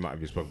 We might have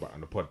even spoken about it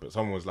on the pod, but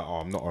someone was like, "Oh,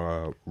 I'm not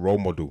a role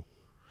model."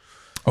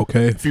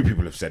 Okay, a few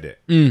people have said it,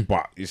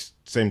 but it's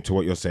same to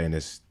what you're saying.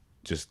 Is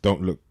just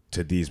don't look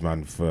to these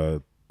man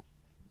for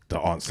the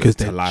answers, because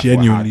they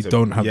genuinely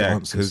don't have the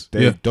answers.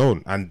 Because they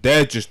don't, and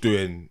they're just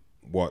doing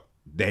what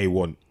they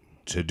want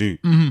to do.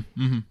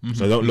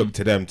 So don't look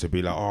to them to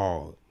be like,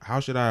 oh,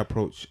 how should I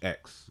approach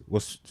X?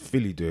 What's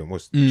Philly doing?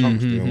 What's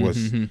Chunks doing?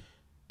 What's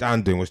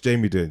Dan doing? What's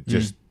Jamie doing?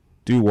 Just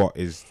do what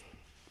is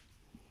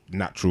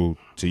natural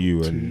to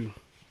you and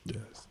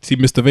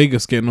see Mr.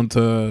 Vegas getting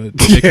onto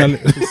DJ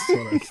Khaled.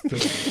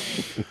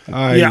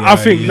 I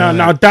think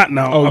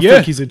now I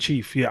think he's a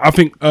chief. Yeah, I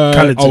think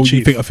Khaled's a chief.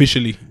 You think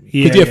officially?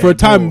 Yeah, for a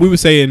time we were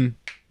saying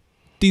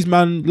these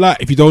man, like,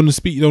 if you don't want to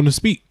speak, you don't want to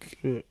speak.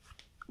 Yeah.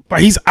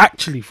 But he's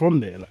actually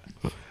from there.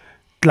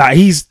 Like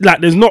he's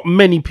like, there's not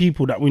many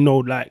people that we know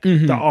like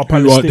that are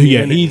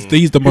Palestinian.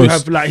 He's the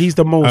most. He's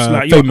the most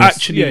like famous. you're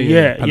actually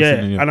Yeah.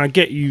 And I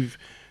get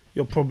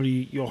you're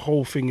probably, your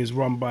whole thing is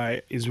run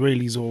by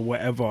Israelis or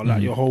whatever,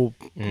 like your whole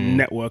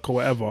network or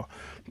whatever.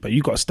 But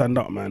you got to stand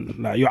up, man.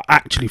 Like, you're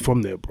actually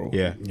from there, bro.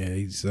 Yeah.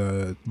 He's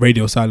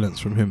radio silence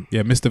from him.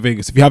 Yeah, Mr.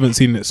 Vegas. If you haven't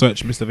seen it,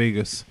 search Mr.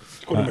 Vegas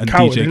and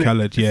coward, DJ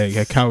Khaled.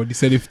 Yeah, Coward. He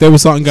said if there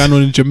was something going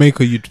on in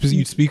Jamaica,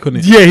 you'd speak on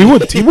it. Yeah, he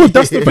would.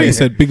 That's the But he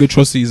said big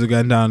atrocities are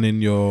going down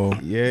in your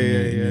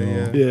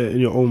in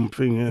your own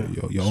thing. Yeah,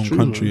 your own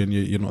country, man. And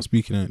you're not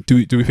speaking it. Do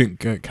we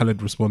think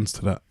Khaled responds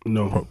to that?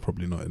 No,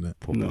 probably not. In it,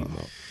 probably not.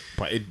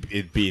 But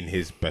it'd be in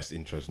his best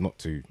interest not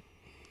to.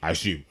 I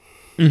assume.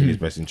 In his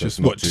best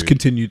interest, just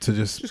continue to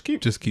just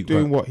keep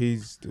doing what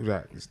he's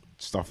like,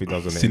 stuff he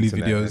does on silly the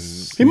internet.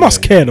 videos. He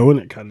must care though,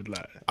 innit? Kind of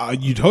like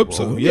you'd hope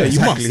so. Yeah,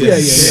 exactly. You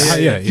must.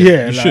 Yeah.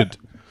 You like, should.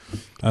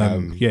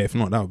 If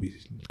not, that would be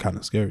kind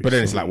of scary. But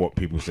then it's like what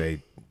people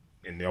say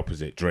in the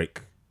opposite.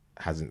 Drake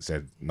hasn't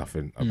said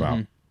nothing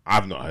about.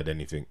 I've not heard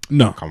anything.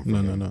 No.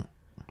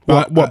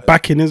 What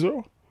back in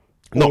Israel?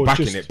 Not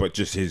backing it, but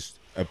just his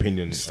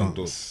opinions on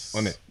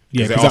it.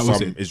 Yeah, because there are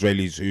some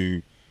Israelis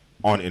who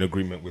aren't in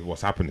agreement with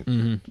what's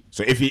happening.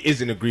 So if he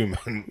is in agreement,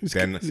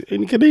 then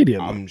in Canadian,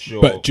 I'm sure.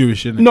 But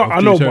Jewish, innit? No, I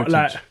know, but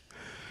like,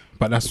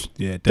 but that's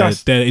they're do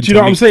you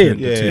know what I'm saying?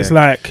 Yeah. It's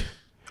like,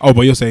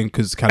 but you're saying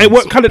because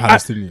Khaled's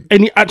Palestinian.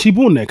 And he actually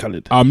born there,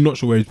 Khaled? I'm not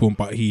sure where he's born,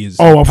 but he is.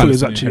 I thought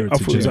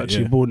he was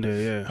actually born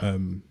there. Yeah.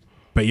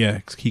 But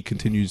yeah, he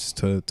continues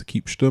to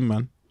keep stum,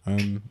 man.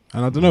 And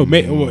I don't know,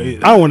 mate. I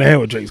don't want to hear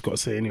what Drake's got to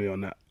say anyway on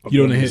that.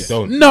 You don't want to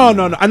hear? No.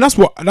 And that's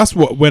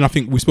what when I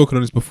think we've spoken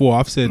on this before.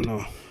 I've said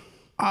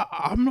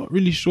I'm not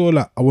really sure.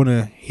 Like, I want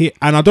to hear,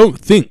 and I don't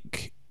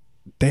think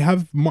they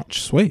have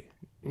much sway.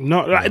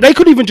 No, like, they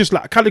could even just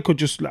like Khaled could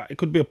just like, it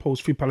could be a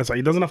post freePalestine.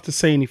 He doesn't have to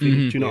say anything.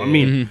 Do you know what I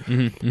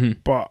mean?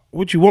 But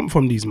what do you want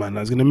from these man?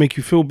 That's gonna make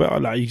you feel better.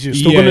 Like you're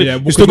still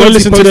gonna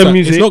listen to their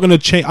music. It's not gonna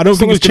change. I don't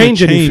think it's gonna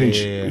change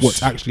anything.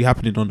 What's actually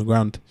happening on the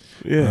ground.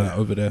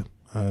 Over there.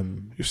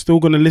 You're still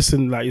gonna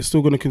listen. Like you're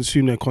still gonna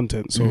consume their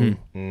content. So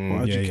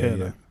why do you care?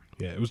 Like?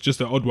 Yeah, it was just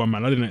an odd one,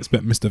 man. I didn't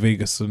expect Mr.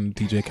 Vegas and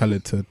DJ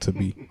Khaled to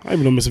be. I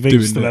even know Mr.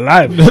 Vegas is still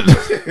alive.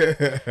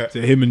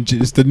 To him and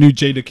it's the new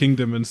Jada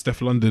Kingdom and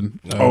Steph London.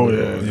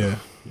 Yeah.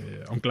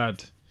 I'm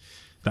glad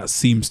that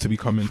seems to be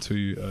coming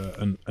to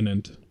an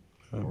end.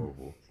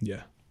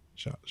 Yeah,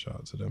 shout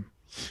out to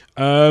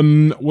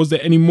them. Was there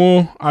any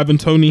more Ivan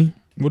Toney?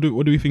 What do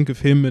we think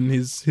of him and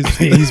his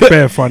he's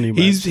bare funny,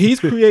 man.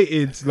 He's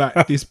created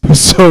like this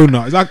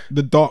persona. It's like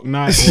the Dark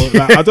Knight, or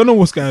like, I don't know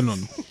what's going on.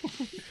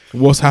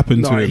 What's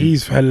happened to him?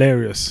 He's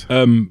hilarious.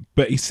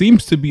 But he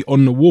seems to be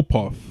on the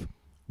warpath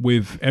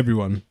with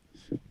everyone.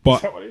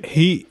 But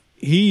he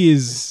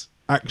is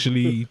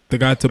actually the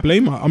guy to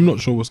blame. I'm not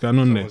sure what's going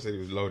on there. Someone said he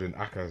was loading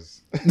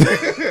ACAs.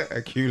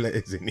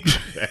 Accumulators in his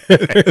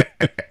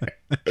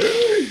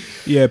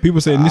Yeah,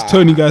 people saying this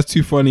Toney guy's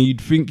too funny.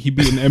 You'd think he'd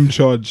be an M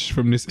charge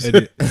from this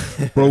edit.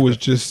 Bro was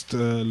just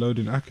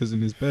loading ACAs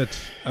in his bed.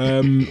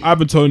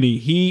 Ivan Toney,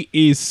 he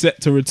is set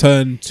to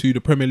return to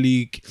the Premier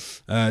League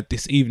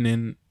this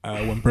evening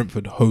when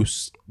Brentford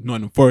hosts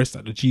Nottingham Forest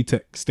at the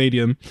G-Tech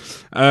Stadium.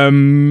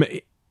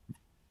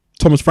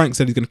 Thomas Frank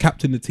said he's going to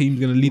captain the team,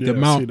 he's going to lead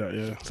them out.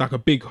 It's like a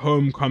big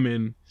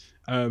homecoming.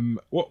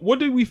 What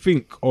do we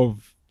think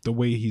of the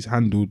way he's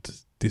handled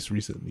this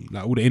recently?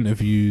 Like all the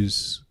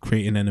interviews,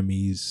 creating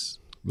enemies.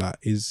 Like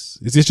is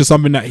this just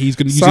something that he's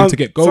going to use him to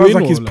get going? Sounds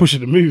like he's pushing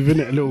the move, isn't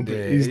it? A little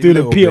bit. He's doing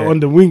a Peter on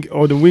the wing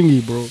or the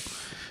wingy, bro.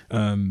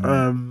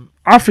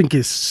 I think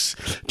it's.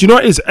 Do you know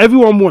what it is?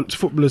 Everyone wants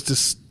footballers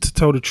to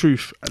tell the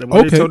truth, and then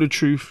when they tell the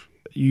truth,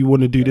 you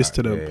want to do this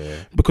to them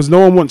because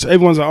no one wants.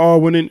 Everyone's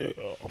like,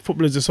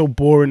 footballers are so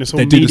boring. They're so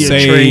they do the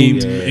same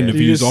trained.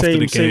 Interviews after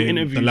the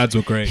game. The lads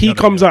were great. He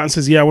comes out and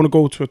says, "Yeah, I want to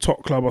go to a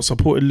top club. I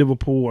supported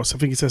Liverpool." Or I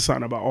think he says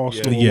something about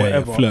Arsenal or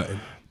whatever. Flirting.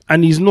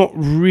 And he's not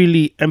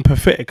really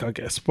empathetic, I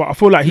guess. But I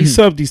feel like he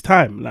served his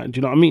time. Like, do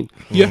you know what I mean?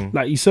 Yeah.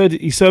 Like he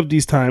served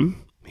his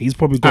time. He's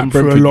probably gone at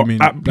through Brentford,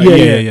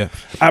 a lot.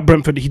 At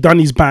Brentford, he done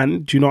his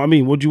ban. Do you know what I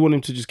mean? What do you want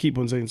him to just keep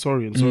on saying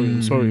sorry and sorry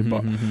and sorry?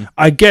 But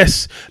I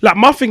guess, like,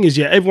 my thing is,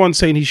 everyone's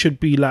saying he should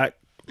be like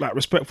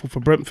respectful for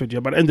Brentford.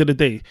 But at the end of the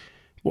day,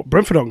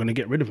 Brentford aren't going to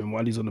get rid of him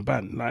while he's on the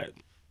ban. Like,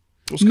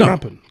 what's going to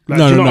happen? Like,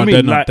 no, do you know what I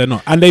mean? They're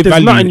not. And they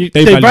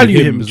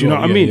value him. Do you know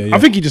what I mean? I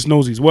think he just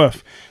knows his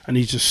worth and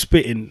he's just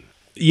spitting.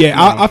 Yeah,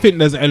 I think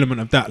there's an element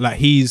of that. Like,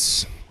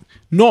 he's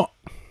not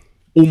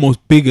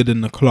almost bigger than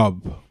the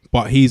club,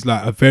 but he's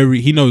like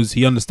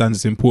he understands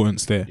its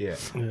importance there.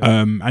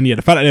 And the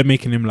fact that they're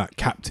making him like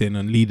captain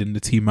and leading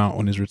the team out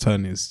on his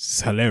return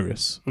is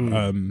hilarious.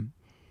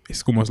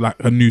 It's almost like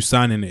a new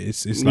signing.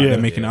 It's like they're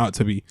making it out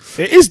to be.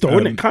 It is though,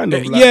 isn't it? Kind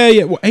of.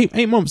 Like, Well,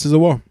 8 months is a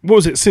while. What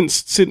was it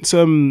since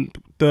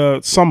the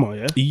summer,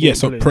 yeah? Yeah,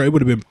 so it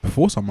would have been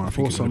before summer. I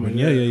think Before it would have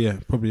summer, been. Yeah.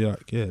 Probably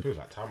like Feels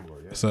like time ago,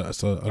 yeah. It's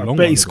a I long bet one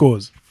he ago.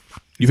 scores.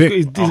 You think?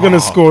 He's gonna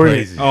score it.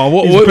 crazy. Oh,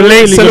 what He's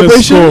blatantly gonna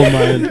celebration? score,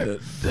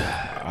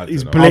 man.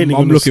 He's blatantly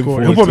I'm gonna looking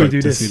score. forward He'll probably to do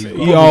it, to this. see it.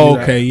 He'll Yeah, probably do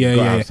that. okay,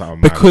 Gotta have yeah.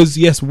 something mad. Because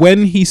yes,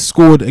 when he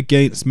scored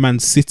against Man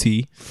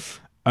City,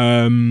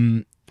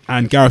 and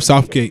Gareth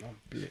Southgate,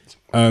 It's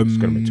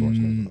gonna be too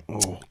much.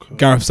 Oh, okay.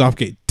 Gareth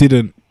Southgate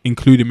didn't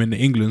include him in the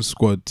England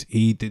squad.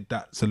 He did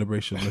that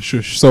celebration, the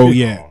shush. So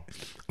yeah,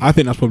 I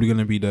think that's probably going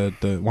to be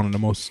the one of the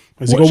most.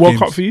 Has he got World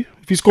Cup for you?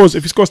 If he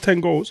scores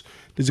 10 goals,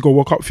 does he go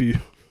World Cup for you?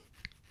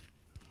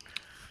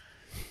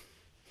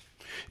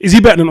 Is he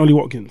better than Ollie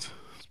Watkins?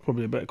 It's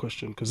probably a better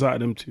question because out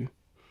of them two.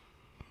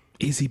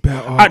 Is he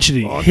better?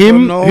 Actually, I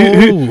him. don't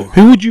know.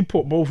 Who would you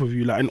put both of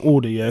you like in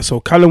order? Yeah, so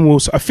Callum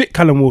Wilson. I fit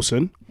Callum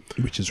Wilson,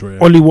 Which is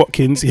rare. Ollie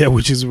Watkins. Yeah,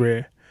 which is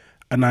rare,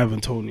 and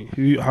Ivan Toney.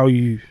 How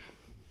you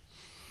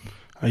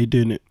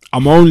doing it?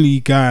 I'm only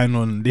going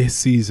on this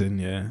season,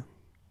 yeah.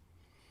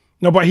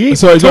 No, but he.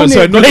 Sorry, not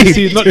played. this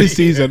season. Not this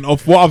season.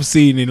 Of what I've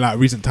seen in like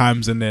recent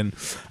times, and then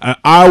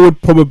I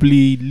would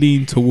probably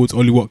lean towards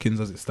Ollie Watkins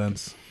as it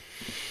stands.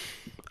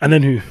 And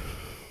then who?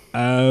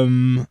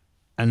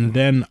 And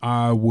then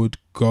I would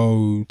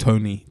go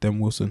Toney, then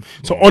Wilson.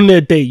 So on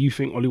their day, you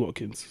think Ollie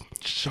Watkins?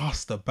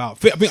 Just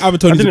about. I think Ivan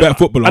Toney's a better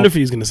footballer. I don't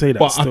think he's gonna say that.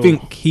 but still. I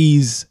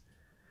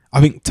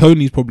think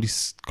Tony's probably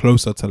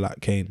closer to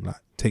like Kane. Like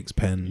takes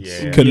pens,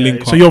 can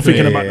link up. So you're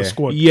thinking play. about the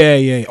squad?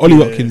 Yeah. Ollie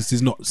Watkins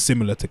is not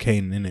similar to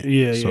Kane, innit?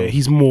 Yeah.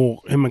 He's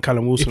more him and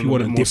Callum Wilson. If you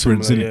want a more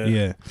difference in similar, it,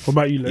 yeah. What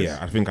about you, Les? Yeah,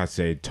 I think I'd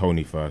say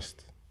Toney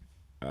first.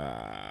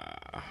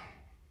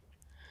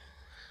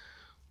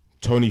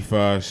 Toney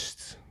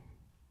first,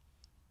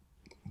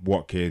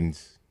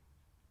 Watkins,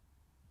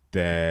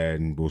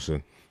 then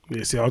Wilson.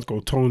 Yeah, see, I'd go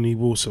Toney,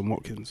 Wilson,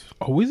 Watkins.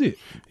 Oh, is it?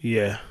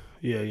 Yeah.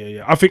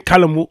 I think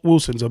Callum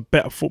Wilson's a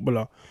better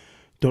footballer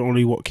than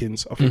Ollie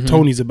Watkins. I think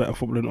Tony's a better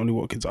footballer than Ollie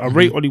Watkins. I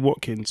rate Ollie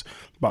Watkins,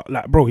 but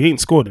like, bro, he ain't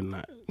scored in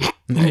that.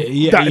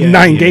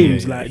 9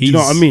 games. Like, do you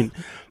know what I mean?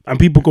 And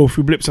people go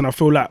through blips, and I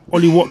feel like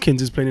Ollie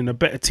Watkins is playing in a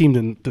better team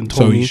than Toney.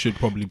 So he should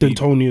probably be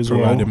Toney as well.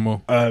 providing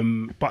more.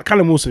 But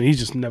Callum Wilson, he's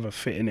just never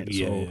fit in it.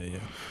 Yeah.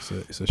 So.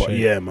 It's a But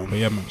shame. yeah, man. But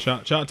yeah, man.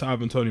 Shout out to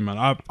Ivan Toney,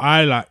 man.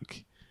 I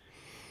like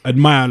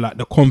admire like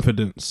the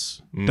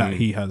confidence that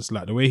he has,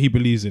 like the way he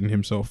believes in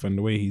himself and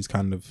the way he's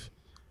kind of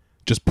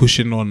just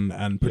pushing on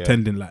and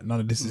pretending like none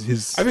of this is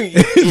his. I think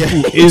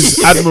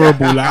is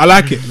admirable. Like I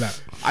like it. Like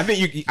I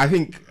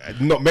think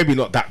not maybe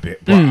not that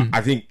bit, but I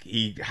think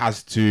he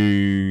has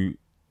to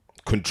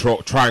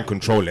try and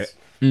control it,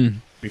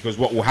 because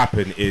what will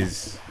happen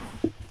is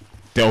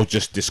they'll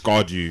just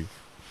discard you,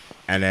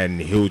 and then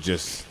he'll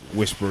just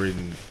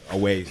whispering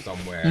away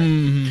somewhere. Do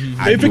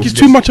you think he's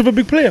too much of a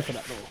big player for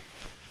that though?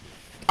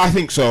 I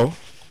think so,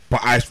 but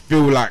I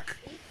feel like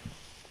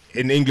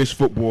in English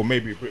football,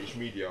 maybe British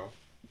media,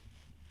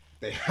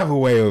 they have a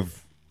way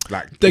of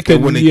like they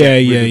can want to get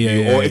rid of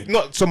you, or if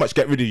not so much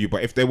get rid of you,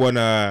 but if they want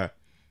to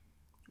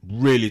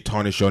really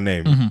tarnish your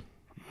name,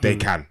 they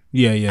can.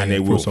 And they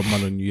will. Throw some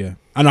money on you,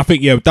 and I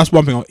think that's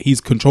one thing.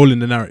 He's controlling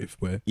the narrative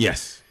where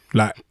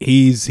like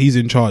he's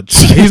in charge.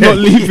 He's not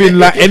leaving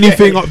like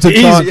anything up to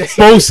chance. He's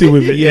bossy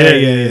with it.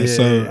 Yeah.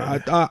 So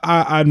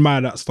I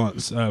admire that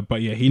stance.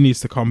 But yeah, he needs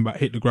to come back,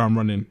 hit the ground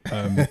running.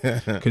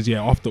 Because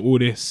after all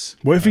this,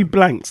 What if he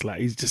blanks? Like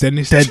he's just then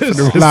it's dead just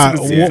for the rest like,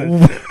 of the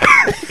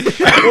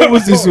season. what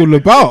was this all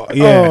about?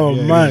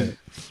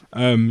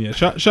 Man.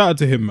 Shout out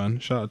to him, man.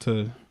 Shout out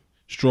to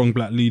strong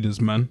black leaders,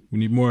 man. We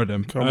need more of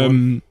them. Come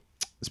on.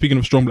 Speaking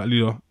of strong black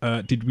leader,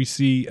 did we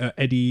see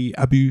Eddie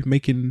Abbew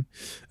making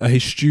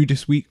his stew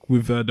this week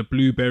with the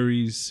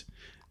blueberries?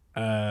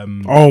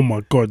 Oh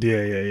my god,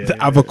 The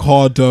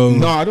avocado.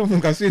 No, I don't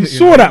think I've seen it.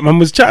 Saw that, man.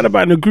 Was chatting about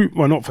it in the group,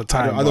 well, not for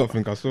time. I don't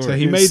think I saw it. So he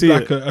Didn't made see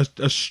like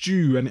a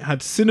stew, and it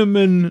had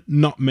cinnamon,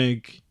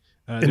 nutmeg.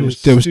 There the was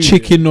stew,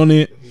 chicken on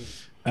it,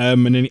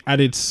 and then he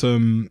added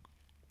some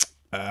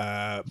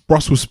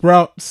Brussels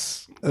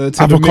sprouts, to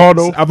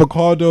Avocado. the mix.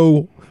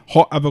 Avocado,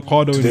 hot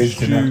avocado in the Today's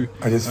stew. dinner,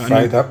 I just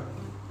fried up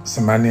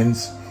some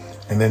onions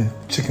and then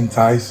chicken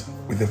thighs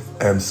with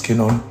the skin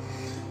on,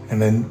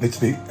 and then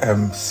literally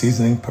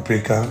seasoning,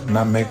 paprika,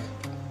 nutmeg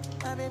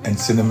and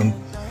cinnamon,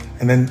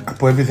 and then I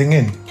put everything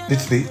in.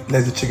 Literally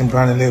let the chicken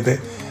brown a little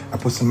bit. I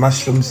put some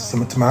mushrooms,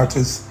 some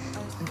tomatoes,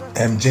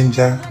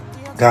 ginger,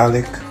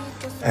 garlic,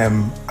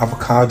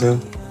 avocado,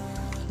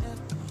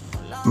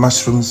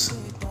 mushrooms,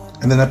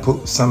 and then I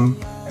put some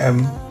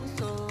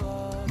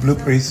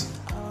blueberries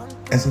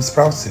and some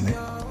sprouts in it,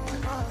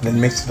 and then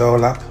mix it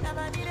all up,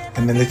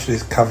 and then literally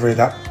just cover it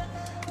up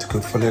to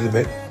cook for a little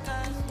bit.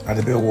 Add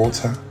a bit of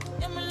water.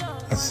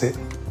 That's it.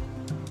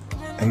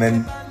 And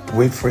then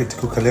wait for it to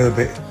cook a little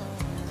bit.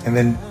 And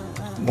then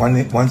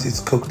once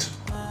it's cooked,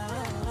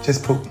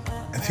 just put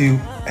a few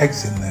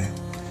eggs in there.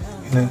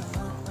 You know,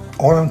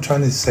 all I'm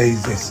trying to say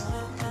is this: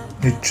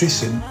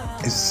 nutrition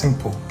is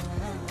simple.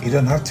 You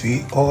don't have to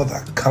eat all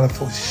that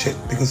colorful shit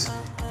because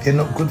they're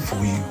not good for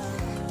you.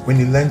 When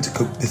you learn to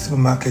cook, the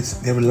supermarkets,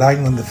 they're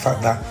relying on the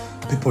fact that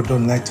people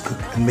don't like to cook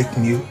and make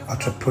new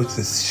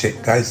ultra-processed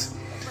shit. Guys,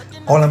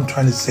 all I'm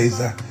trying to say is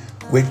that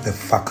wake the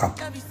fuck up.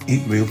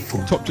 Eat real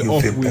food. Topped it You'll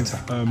off feel with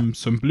better.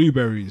 some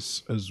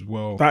blueberries as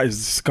well. That is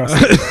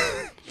disgusting.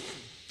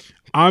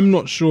 I'm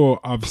not sure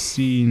I've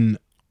seen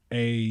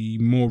a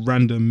more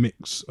random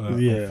mix of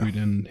food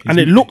than his and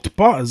it looked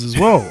butters as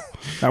well.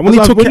 Like when Was he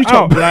like, took when it you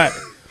out, like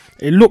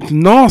it looked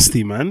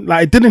nasty, man.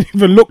 Like it didn't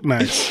even look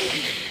nice.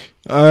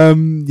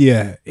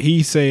 Yeah,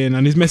 he's saying,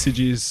 and his message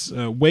is,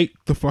 wake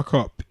the fuck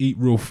up, eat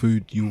real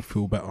food, you'll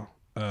feel better.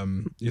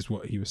 Is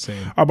what he was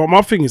saying. But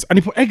my thing is, and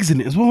he put eggs in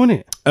it as well,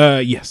 innit?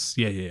 Yes,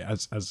 yeah,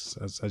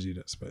 as you'd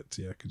expect,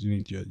 yeah, because you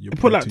need your He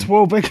put like protein.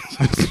 12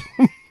 eggs.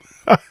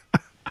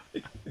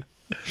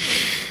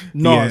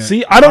 No, Yeah.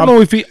 see, I don't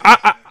know if he.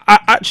 I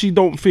actually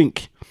don't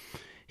think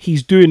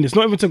he's doing this.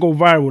 Not even to go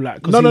viral,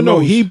 like. No,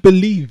 he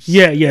believes.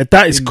 Yeah,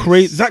 that is in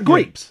crazy. this. Is that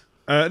grapes?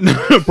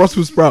 No,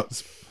 Brussels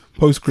sprouts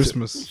post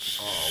Christmas.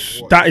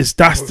 That's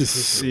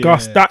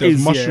disgusting. That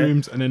is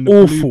mushrooms, and then the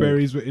awful.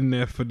 blueberries were in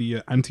there for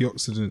the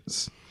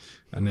antioxidants.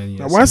 And then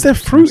Like, why is there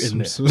fruit in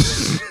there?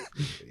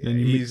 Then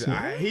you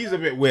He's a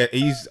bit weird.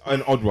 He's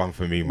an odd one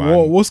for me,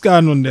 man. what's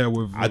going on there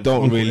with? I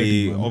don't Uncle really.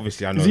 Eddie, man?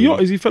 Obviously, I know.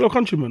 Is he fellow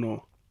countryman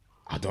or?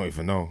 I don't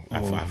even know. I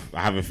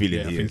have a feeling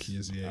Yeah, I he think is. he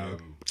is. Yeah,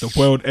 the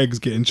boiled eggs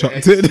getting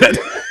chucked in.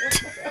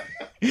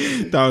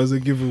 That was a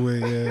giveaway.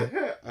 Yeah.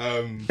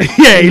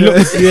 Yeah, he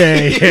looks.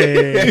 Yeah.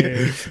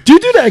 Do you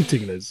do the egg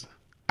thing, Liz?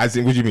 As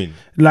in, what do you mean?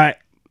 Like,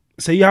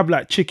 say you have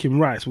like chicken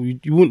rice, well, you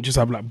wouldn't just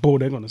have like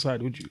boiled egg on the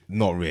side, would you?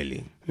 Not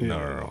really.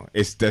 No.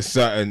 It's there's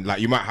certain,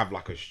 like, you might have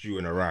like a stew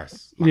and a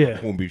rice. Like Yeah.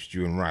 corned beef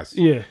stew and rice.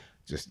 Yeah.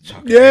 Just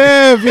chuck it.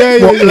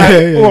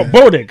 Yeah. What,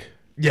 boiled egg?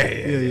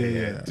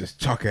 Yeah. Just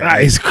chuck it.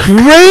 That is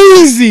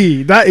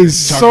crazy. That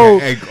is chuck so.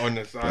 an egg on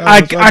the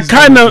side. I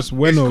kind of. It's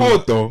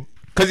cold though,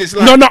 because it's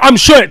like No, I'm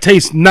sure it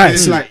tastes nice.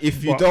 it's like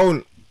if you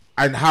don't,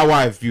 and how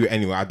I view it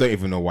anyway, I don't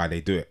even know why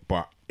they do it,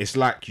 but it's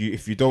like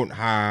if you don't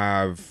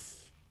have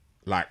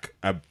like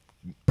a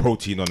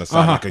protein on the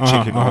side, like a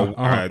chicken or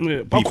Yeah,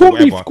 beef but or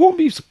whatever, corned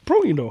beef's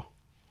protein though.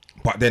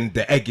 but then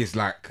the egg is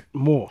like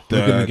More.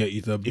 They're gonna get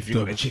you if you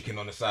got the chicken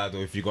on the side or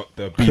if you got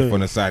the beef on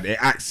the side, it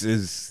acts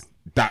as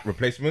that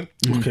replacement.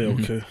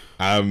 Okay.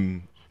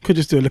 Could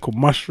just do a little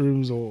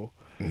mushrooms or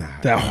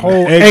that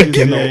whole Egg, egg,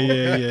 you know.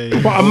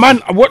 Yeah. But a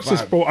man, watch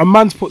this, bro. A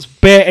man puts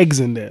bare eggs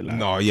in there. Like,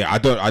 No, yeah, I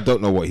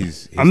don't know what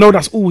he's I know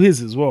that's all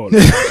his as well.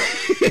 Like.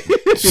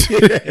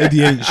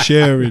 Eddie ain't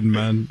sharing,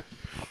 man.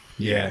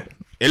 Yeah.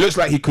 It looks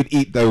like he could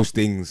eat those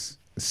things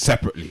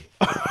separately.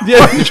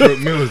 Yeah,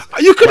 Different meals.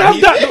 you could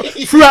have that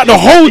throughout the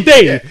whole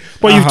day,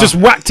 but you've just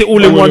whacked it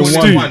all in one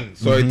stew.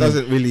 So it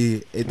doesn't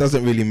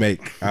really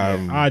make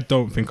I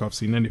don't think I've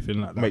seen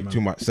anything like that. make man.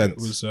 too much sense. It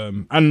was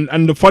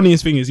and the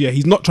funniest thing is,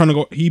 he's not trying to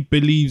go. He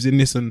believes in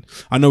this, and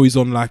I know he's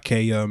on like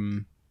a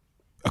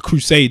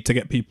crusade to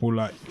get people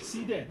like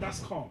See there,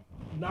 that's calm.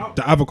 Now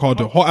the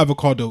avocado. Hot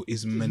avocado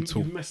is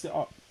mental. you've messed it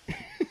up.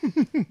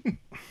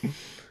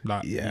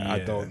 Like, I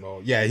don't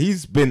know. Yeah,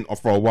 he's been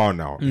for a while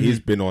now. He's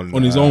been on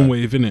his own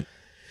wave, innit?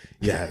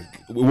 Yeah,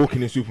 we're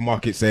walking in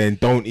supermarkets saying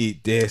don't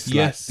eat this.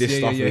 Yes, like, this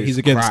stuff is he's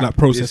against crap, like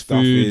processed this stuff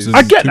foods. is-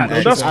 I get that,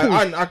 though. That's I,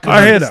 cool. I can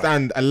I hear that.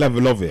 understand a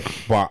level of it,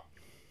 but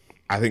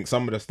I think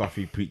some of the stuff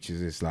he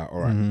preaches is like,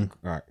 all right,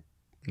 right.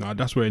 Nah,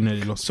 that's where he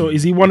nearly lost. So me.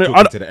 is he one of?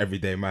 Talking to the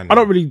everyday man. I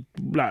don't really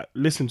like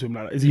listen to him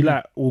like that. Is he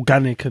like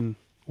organic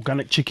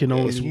chicken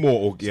only? It's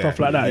more stuff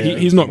like that.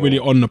 He's not really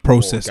on the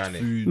processed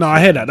organic. food. No,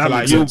 I hear that. That So, like,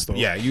 makes you, sense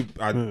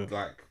though.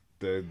 like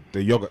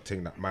the yogurt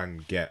thing that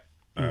man get.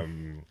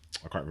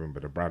 I can't remember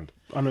the brand,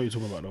 I know what you're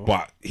talking about though.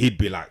 but he'd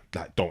be like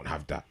don't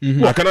have that.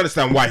 I can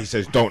understand why he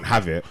says don't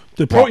have it.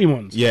 The but- protein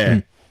ones.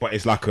 yeah, but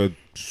it's like a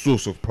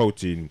source of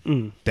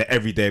protein that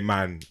everyday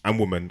man and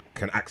woman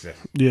can access.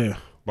 Yeah.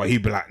 But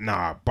he'd be like,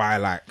 nah, buy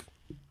like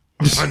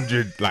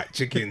 100 like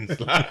chickens.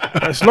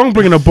 It's long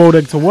bringing a boiled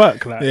egg to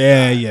work. Like.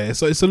 Yeah.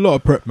 So it's a lot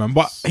of prep, man.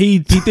 But he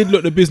did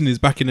look the business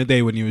back in the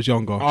day when he was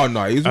younger. Oh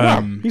no, he's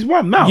wham. He's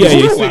one now. Yeah,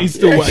 He's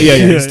still one.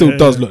 he still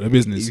does look the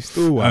business. He's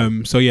still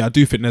one. So yeah, I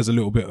do think there's a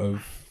little bit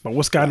of But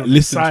what's going on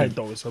Listen to inside him.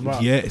 though? It's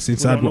about. yeah, it's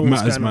inside We what don't know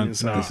what's matters, going on man.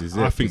 inside. This is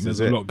I it, think this there's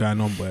is a it. lot going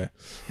on there.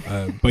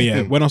 But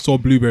yeah, when I saw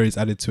blueberries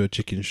added to a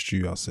chicken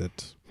stew, I said,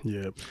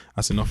 Yeah.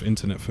 that's enough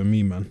internet for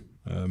me, man.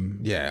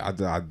 Yeah,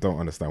 I don't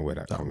understand where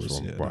that comes was-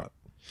 from, yeah, but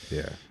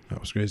yeah. That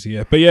was crazy,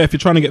 yeah. But yeah, if you're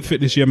trying to get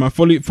fit this year, man,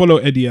 follow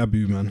Eddie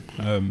Abbew, man.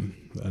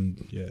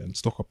 And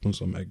stock up on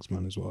some eggs,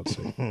 man, as well, I'd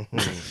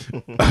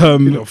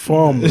say.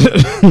 Farm.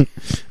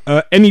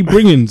 Any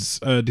bring-ins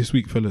this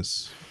week,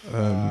 fellas?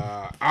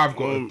 I've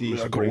got a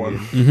decent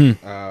one.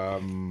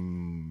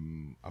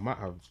 I might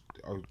have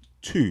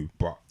two,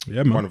 but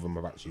Yeah, man. one of them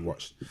I've actually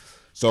watched.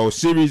 So,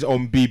 series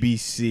on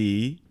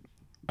BBC,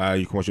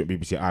 you can watch it on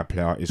BBC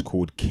iPlayer, is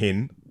called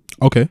Kin.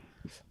 Okay.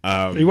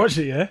 You watched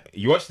it, yeah?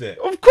 You watched it?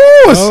 Of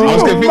course. I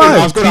was watching it,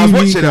 I was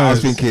watching it, I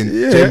was guys. thinking,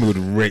 Jamie would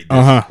rate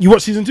this. You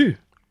watched season 2?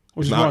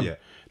 Or just not one? yet.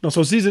 No,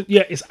 so season,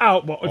 it's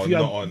out, but if Oh, you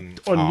have not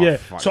on- yeah.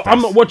 fuck, So I'm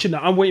that's- not watching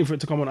that. I'm waiting for it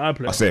to come on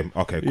iPlayer. I same.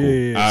 Okay, cool.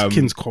 Yeah, it's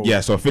Kin's cold.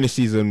 Yeah, so I finished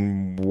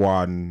season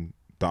 1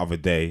 the other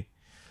day.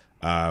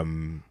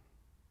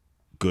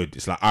 good.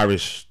 It's like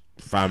Irish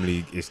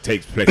family. It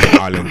takes place in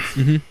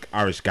Ireland.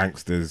 Irish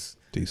gangsters.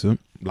 Decent.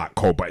 Like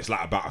cold, but it's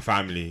like about a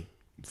family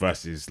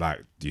versus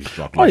like these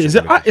drug. Oh, is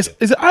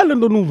it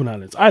Ireland or Northern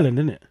Ireland? It's Ireland,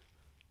 isn't it?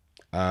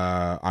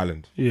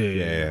 Ireland.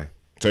 Yeah.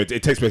 So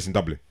it takes place in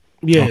Dublin.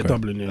 Yeah, Okay.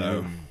 Dublin.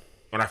 Yeah.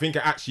 And I think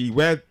it actually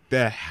where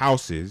their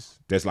house is,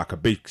 there's like a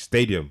big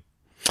stadium.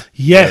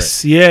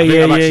 Yes. I think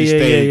I've actually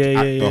stayed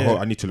at the Yeah.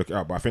 I need to look it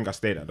up, but I think I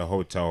stayed at the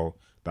hotel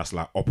that's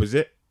like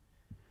opposite.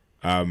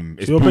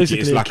 It's you're bougie. basically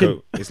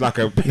It's like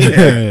a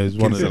It's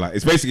one of them.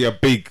 it's basically a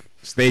big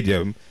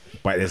stadium,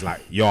 but there's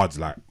like yards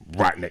like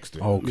right next to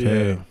it.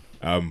 Okay.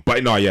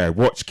 But no, yeah,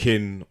 watch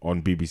Kin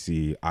on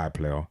BBC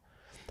iPlayer,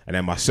 and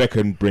then my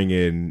second bring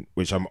in,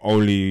 which I'm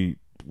only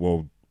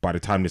by the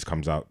time this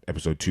comes out,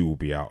 episode 2 will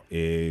be out,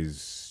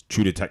 is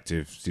True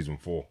Detective season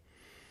 4.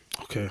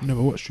 Okay. I've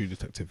never watched True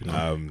Detective. You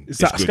know? Is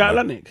that good, Sky man.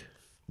 Atlantic?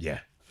 Yeah.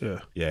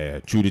 Yeah.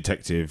 True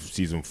Detective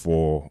season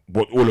 4.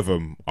 All of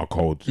them are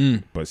cold,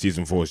 but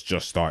season 4 has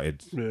just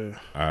started. Yeah.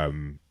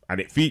 And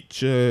it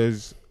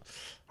features.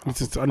 I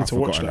need to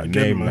watch forgotten that her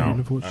again, name man. now.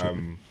 Never watched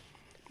it.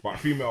 But a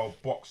female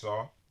boxer.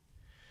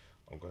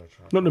 I'm gonna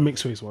try. Not the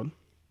mixed race one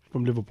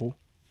from Liverpool.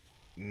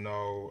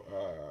 No.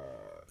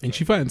 Ain't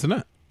she fighting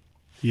tonight?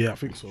 Yeah, I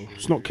think so.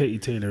 It's not Katie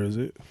Taylor, is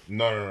it?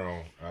 No.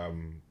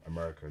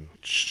 American.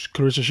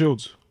 Clarissa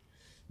Shields.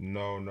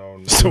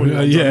 No. So,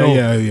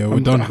 Yeah.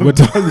 We're done. We're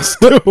done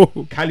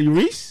still. Callie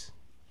Reese.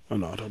 Oh,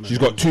 no, I don't know. She's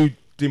got 2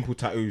 dimple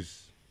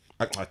tattoos.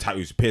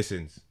 Tattoos,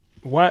 piercings.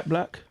 White,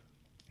 black.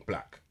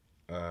 Black.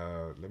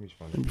 Let me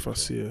find Maybe if I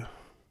see her.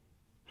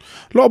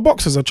 A lot of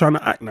boxers are trying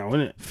to act now,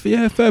 isn't it?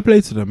 Yeah, fair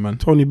play to them, man.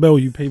 Tony Bell,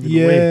 you paving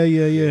the way.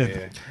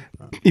 Yeah.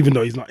 Even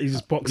though he's not, he's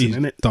just boxing, He's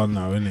isn't it? done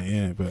now, isn't it?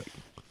 Yeah, but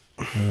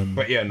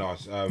But yeah, no.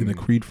 It's, in the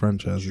Creed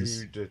franchises.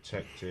 True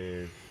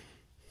Detective.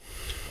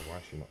 Why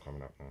is she not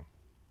coming up now?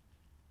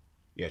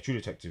 Yeah, True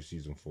Detective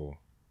season 4.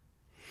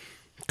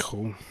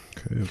 Cool.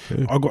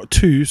 Okay. I got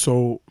 2.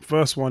 So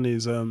first one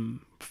is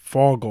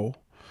Fargo.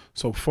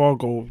 So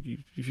Fargo,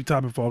 if you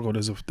type in Fargo,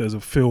 there's a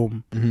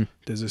film,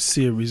 there's a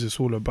series. It's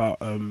all about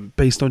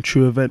based on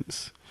true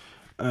events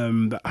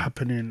that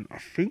happen in. I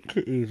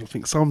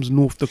think some's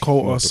North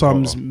Dakota,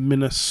 some's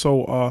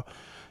Minnesota.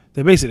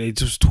 They basically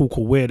just talk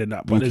all weird and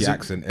that, but there's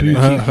accent,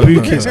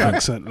 Buki's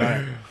accent,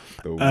 like.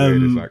 The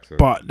weirdest accent.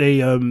 But they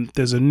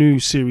there's a new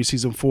series,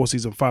 season 4,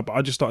 season 5. But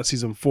I just started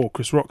season 4.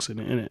 Chris Rock's in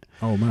it, innit?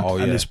 Oh man. Oh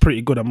yeah. And it's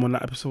pretty good. I'm on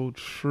that episode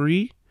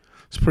 3.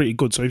 It's pretty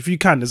good. So if you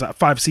can, there's like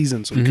 5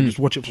 seasons, so you can just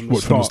watch it from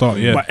the start.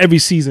 Yeah. But every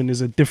season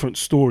is a different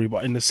story,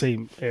 but in the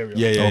same area.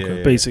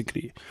 Yeah.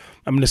 Basically.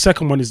 The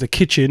second one is The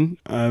Kitchen.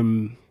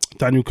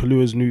 Daniel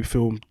Kaluuya's new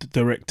film,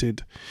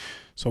 directed.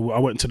 So I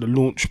went to the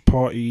launch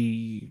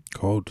party.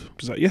 Cold.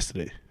 Was that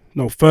yesterday?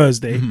 No,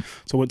 Thursday.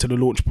 So I went to the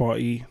launch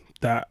party.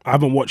 That I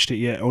haven't watched it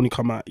yet. It only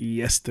come out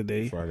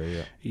yesterday. Friday,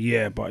 yeah.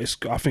 Yeah, but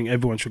I think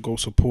everyone should go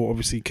support.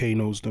 Obviously,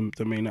 Kano's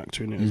the main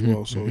actor in it as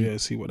well. So yeah,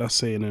 see what that's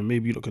saying, and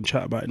maybe you can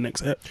chat about it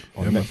next ep.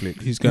 On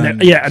Netflix. He's going.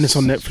 And it's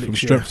on Netflix. From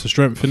strength to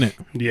strength, innit?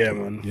 Yeah,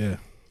 man. Yeah.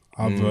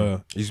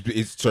 I've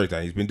He's sorry,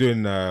 Dan. He's been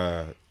doing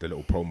the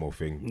little promo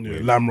thing. Yeah,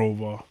 with, Land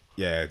Rover.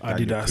 yeah,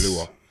 Daniel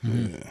Adidas.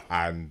 Kaluuya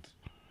and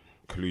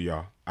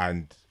Kaluuya,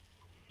 and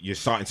you're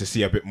starting to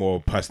see a bit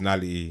more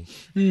personality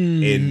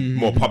in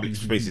more public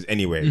spaces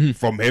anyway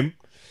from him,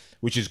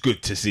 which is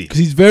good to see. because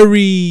he's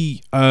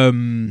very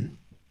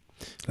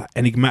like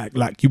enigmatic.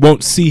 Like you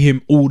won't see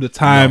him all the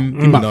time.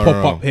 He might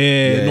pop up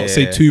here, not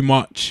say too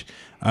much.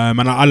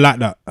 And I like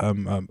that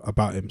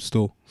about him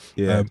still.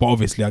 Yeah. But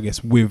obviously, I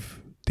guess with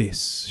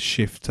this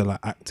shift to like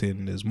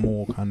acting, there's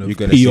more kind of You're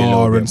gonna see a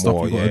little PR bit and stuff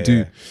more, you got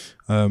to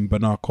do.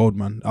 But no, cold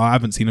man. I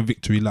haven't seen a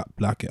victory lap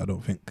like it. I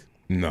don't think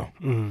No.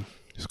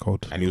 it's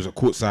cold. And he was a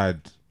courtside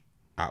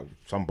at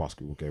some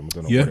basketball game. I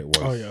don't know Yeah. what it was.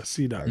 Oh yeah, I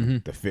see that.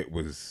 And the fit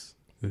was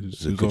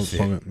It's a a good good fit.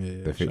 comment.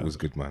 Yeah, the fit shout was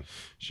good, man.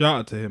 Shout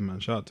out to him, man.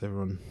 Shout out to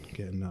everyone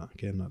getting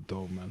that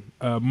dough, man.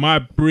 My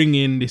bring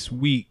in this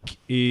week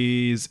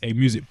is a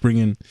music bring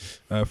in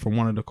from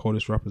one of the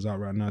coldest rappers out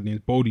right now. His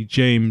name's Boldy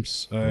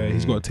James.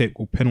 He's got a tape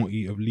called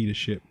Penalty of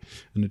Leadership,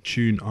 and the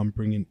tune I'm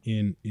bringing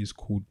in is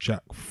called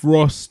Jack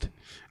Frost.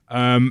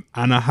 And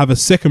I have a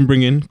second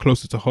bring in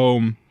closer to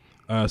home.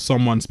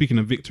 Someone, speaking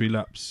of victory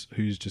laps,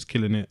 who's just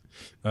killing it.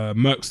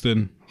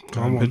 Merkston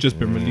has just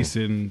been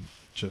releasing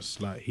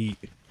just like heat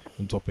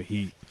on top of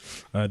heat.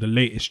 The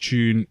latest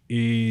tune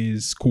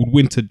is called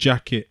Winter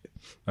Jacket,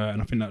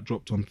 and I think that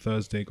dropped on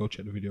Thursday. Go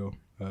check the video.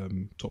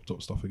 Top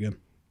stuff again.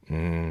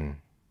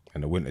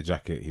 And the winter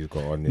jacket he's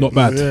got on. Not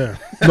bad. Yeah.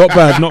 Not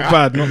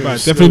bad.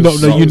 Definitely not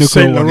the unicorn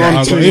Saint one.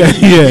 Laurent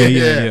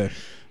Yeah.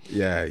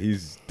 Yeah,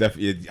 he's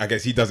definitely. I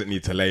guess he doesn't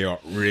need to lay up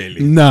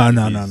really. No.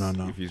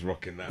 If he's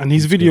rocking that, And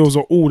his videos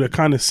are all they're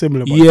kind of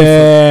similar. But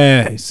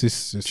Yeah, it's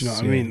just, do you know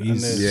what I mean?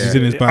 He's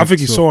in his bag. I think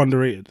he's so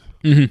underrated.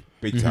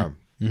 big time.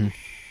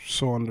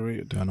 So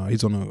underrated. Yeah, no,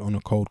 he's on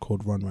a cold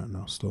run right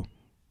now. Still,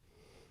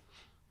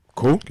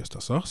 Cool. guess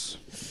that's us.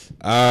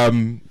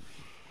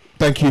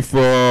 Thank you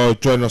for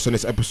joining us on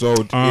this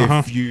episode.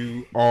 If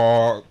you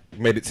are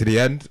made it to the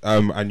end,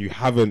 and you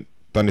haven't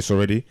done this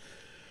already,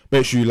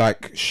 Make sure you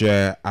like,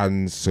 share,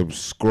 and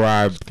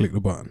subscribe. Click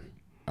the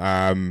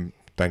button.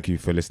 Thank you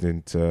for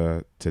listening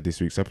to this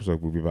week's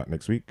episode. We'll be back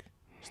next week.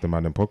 It's the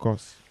Mandem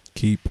Podcast.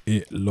 Keep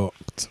it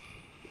locked.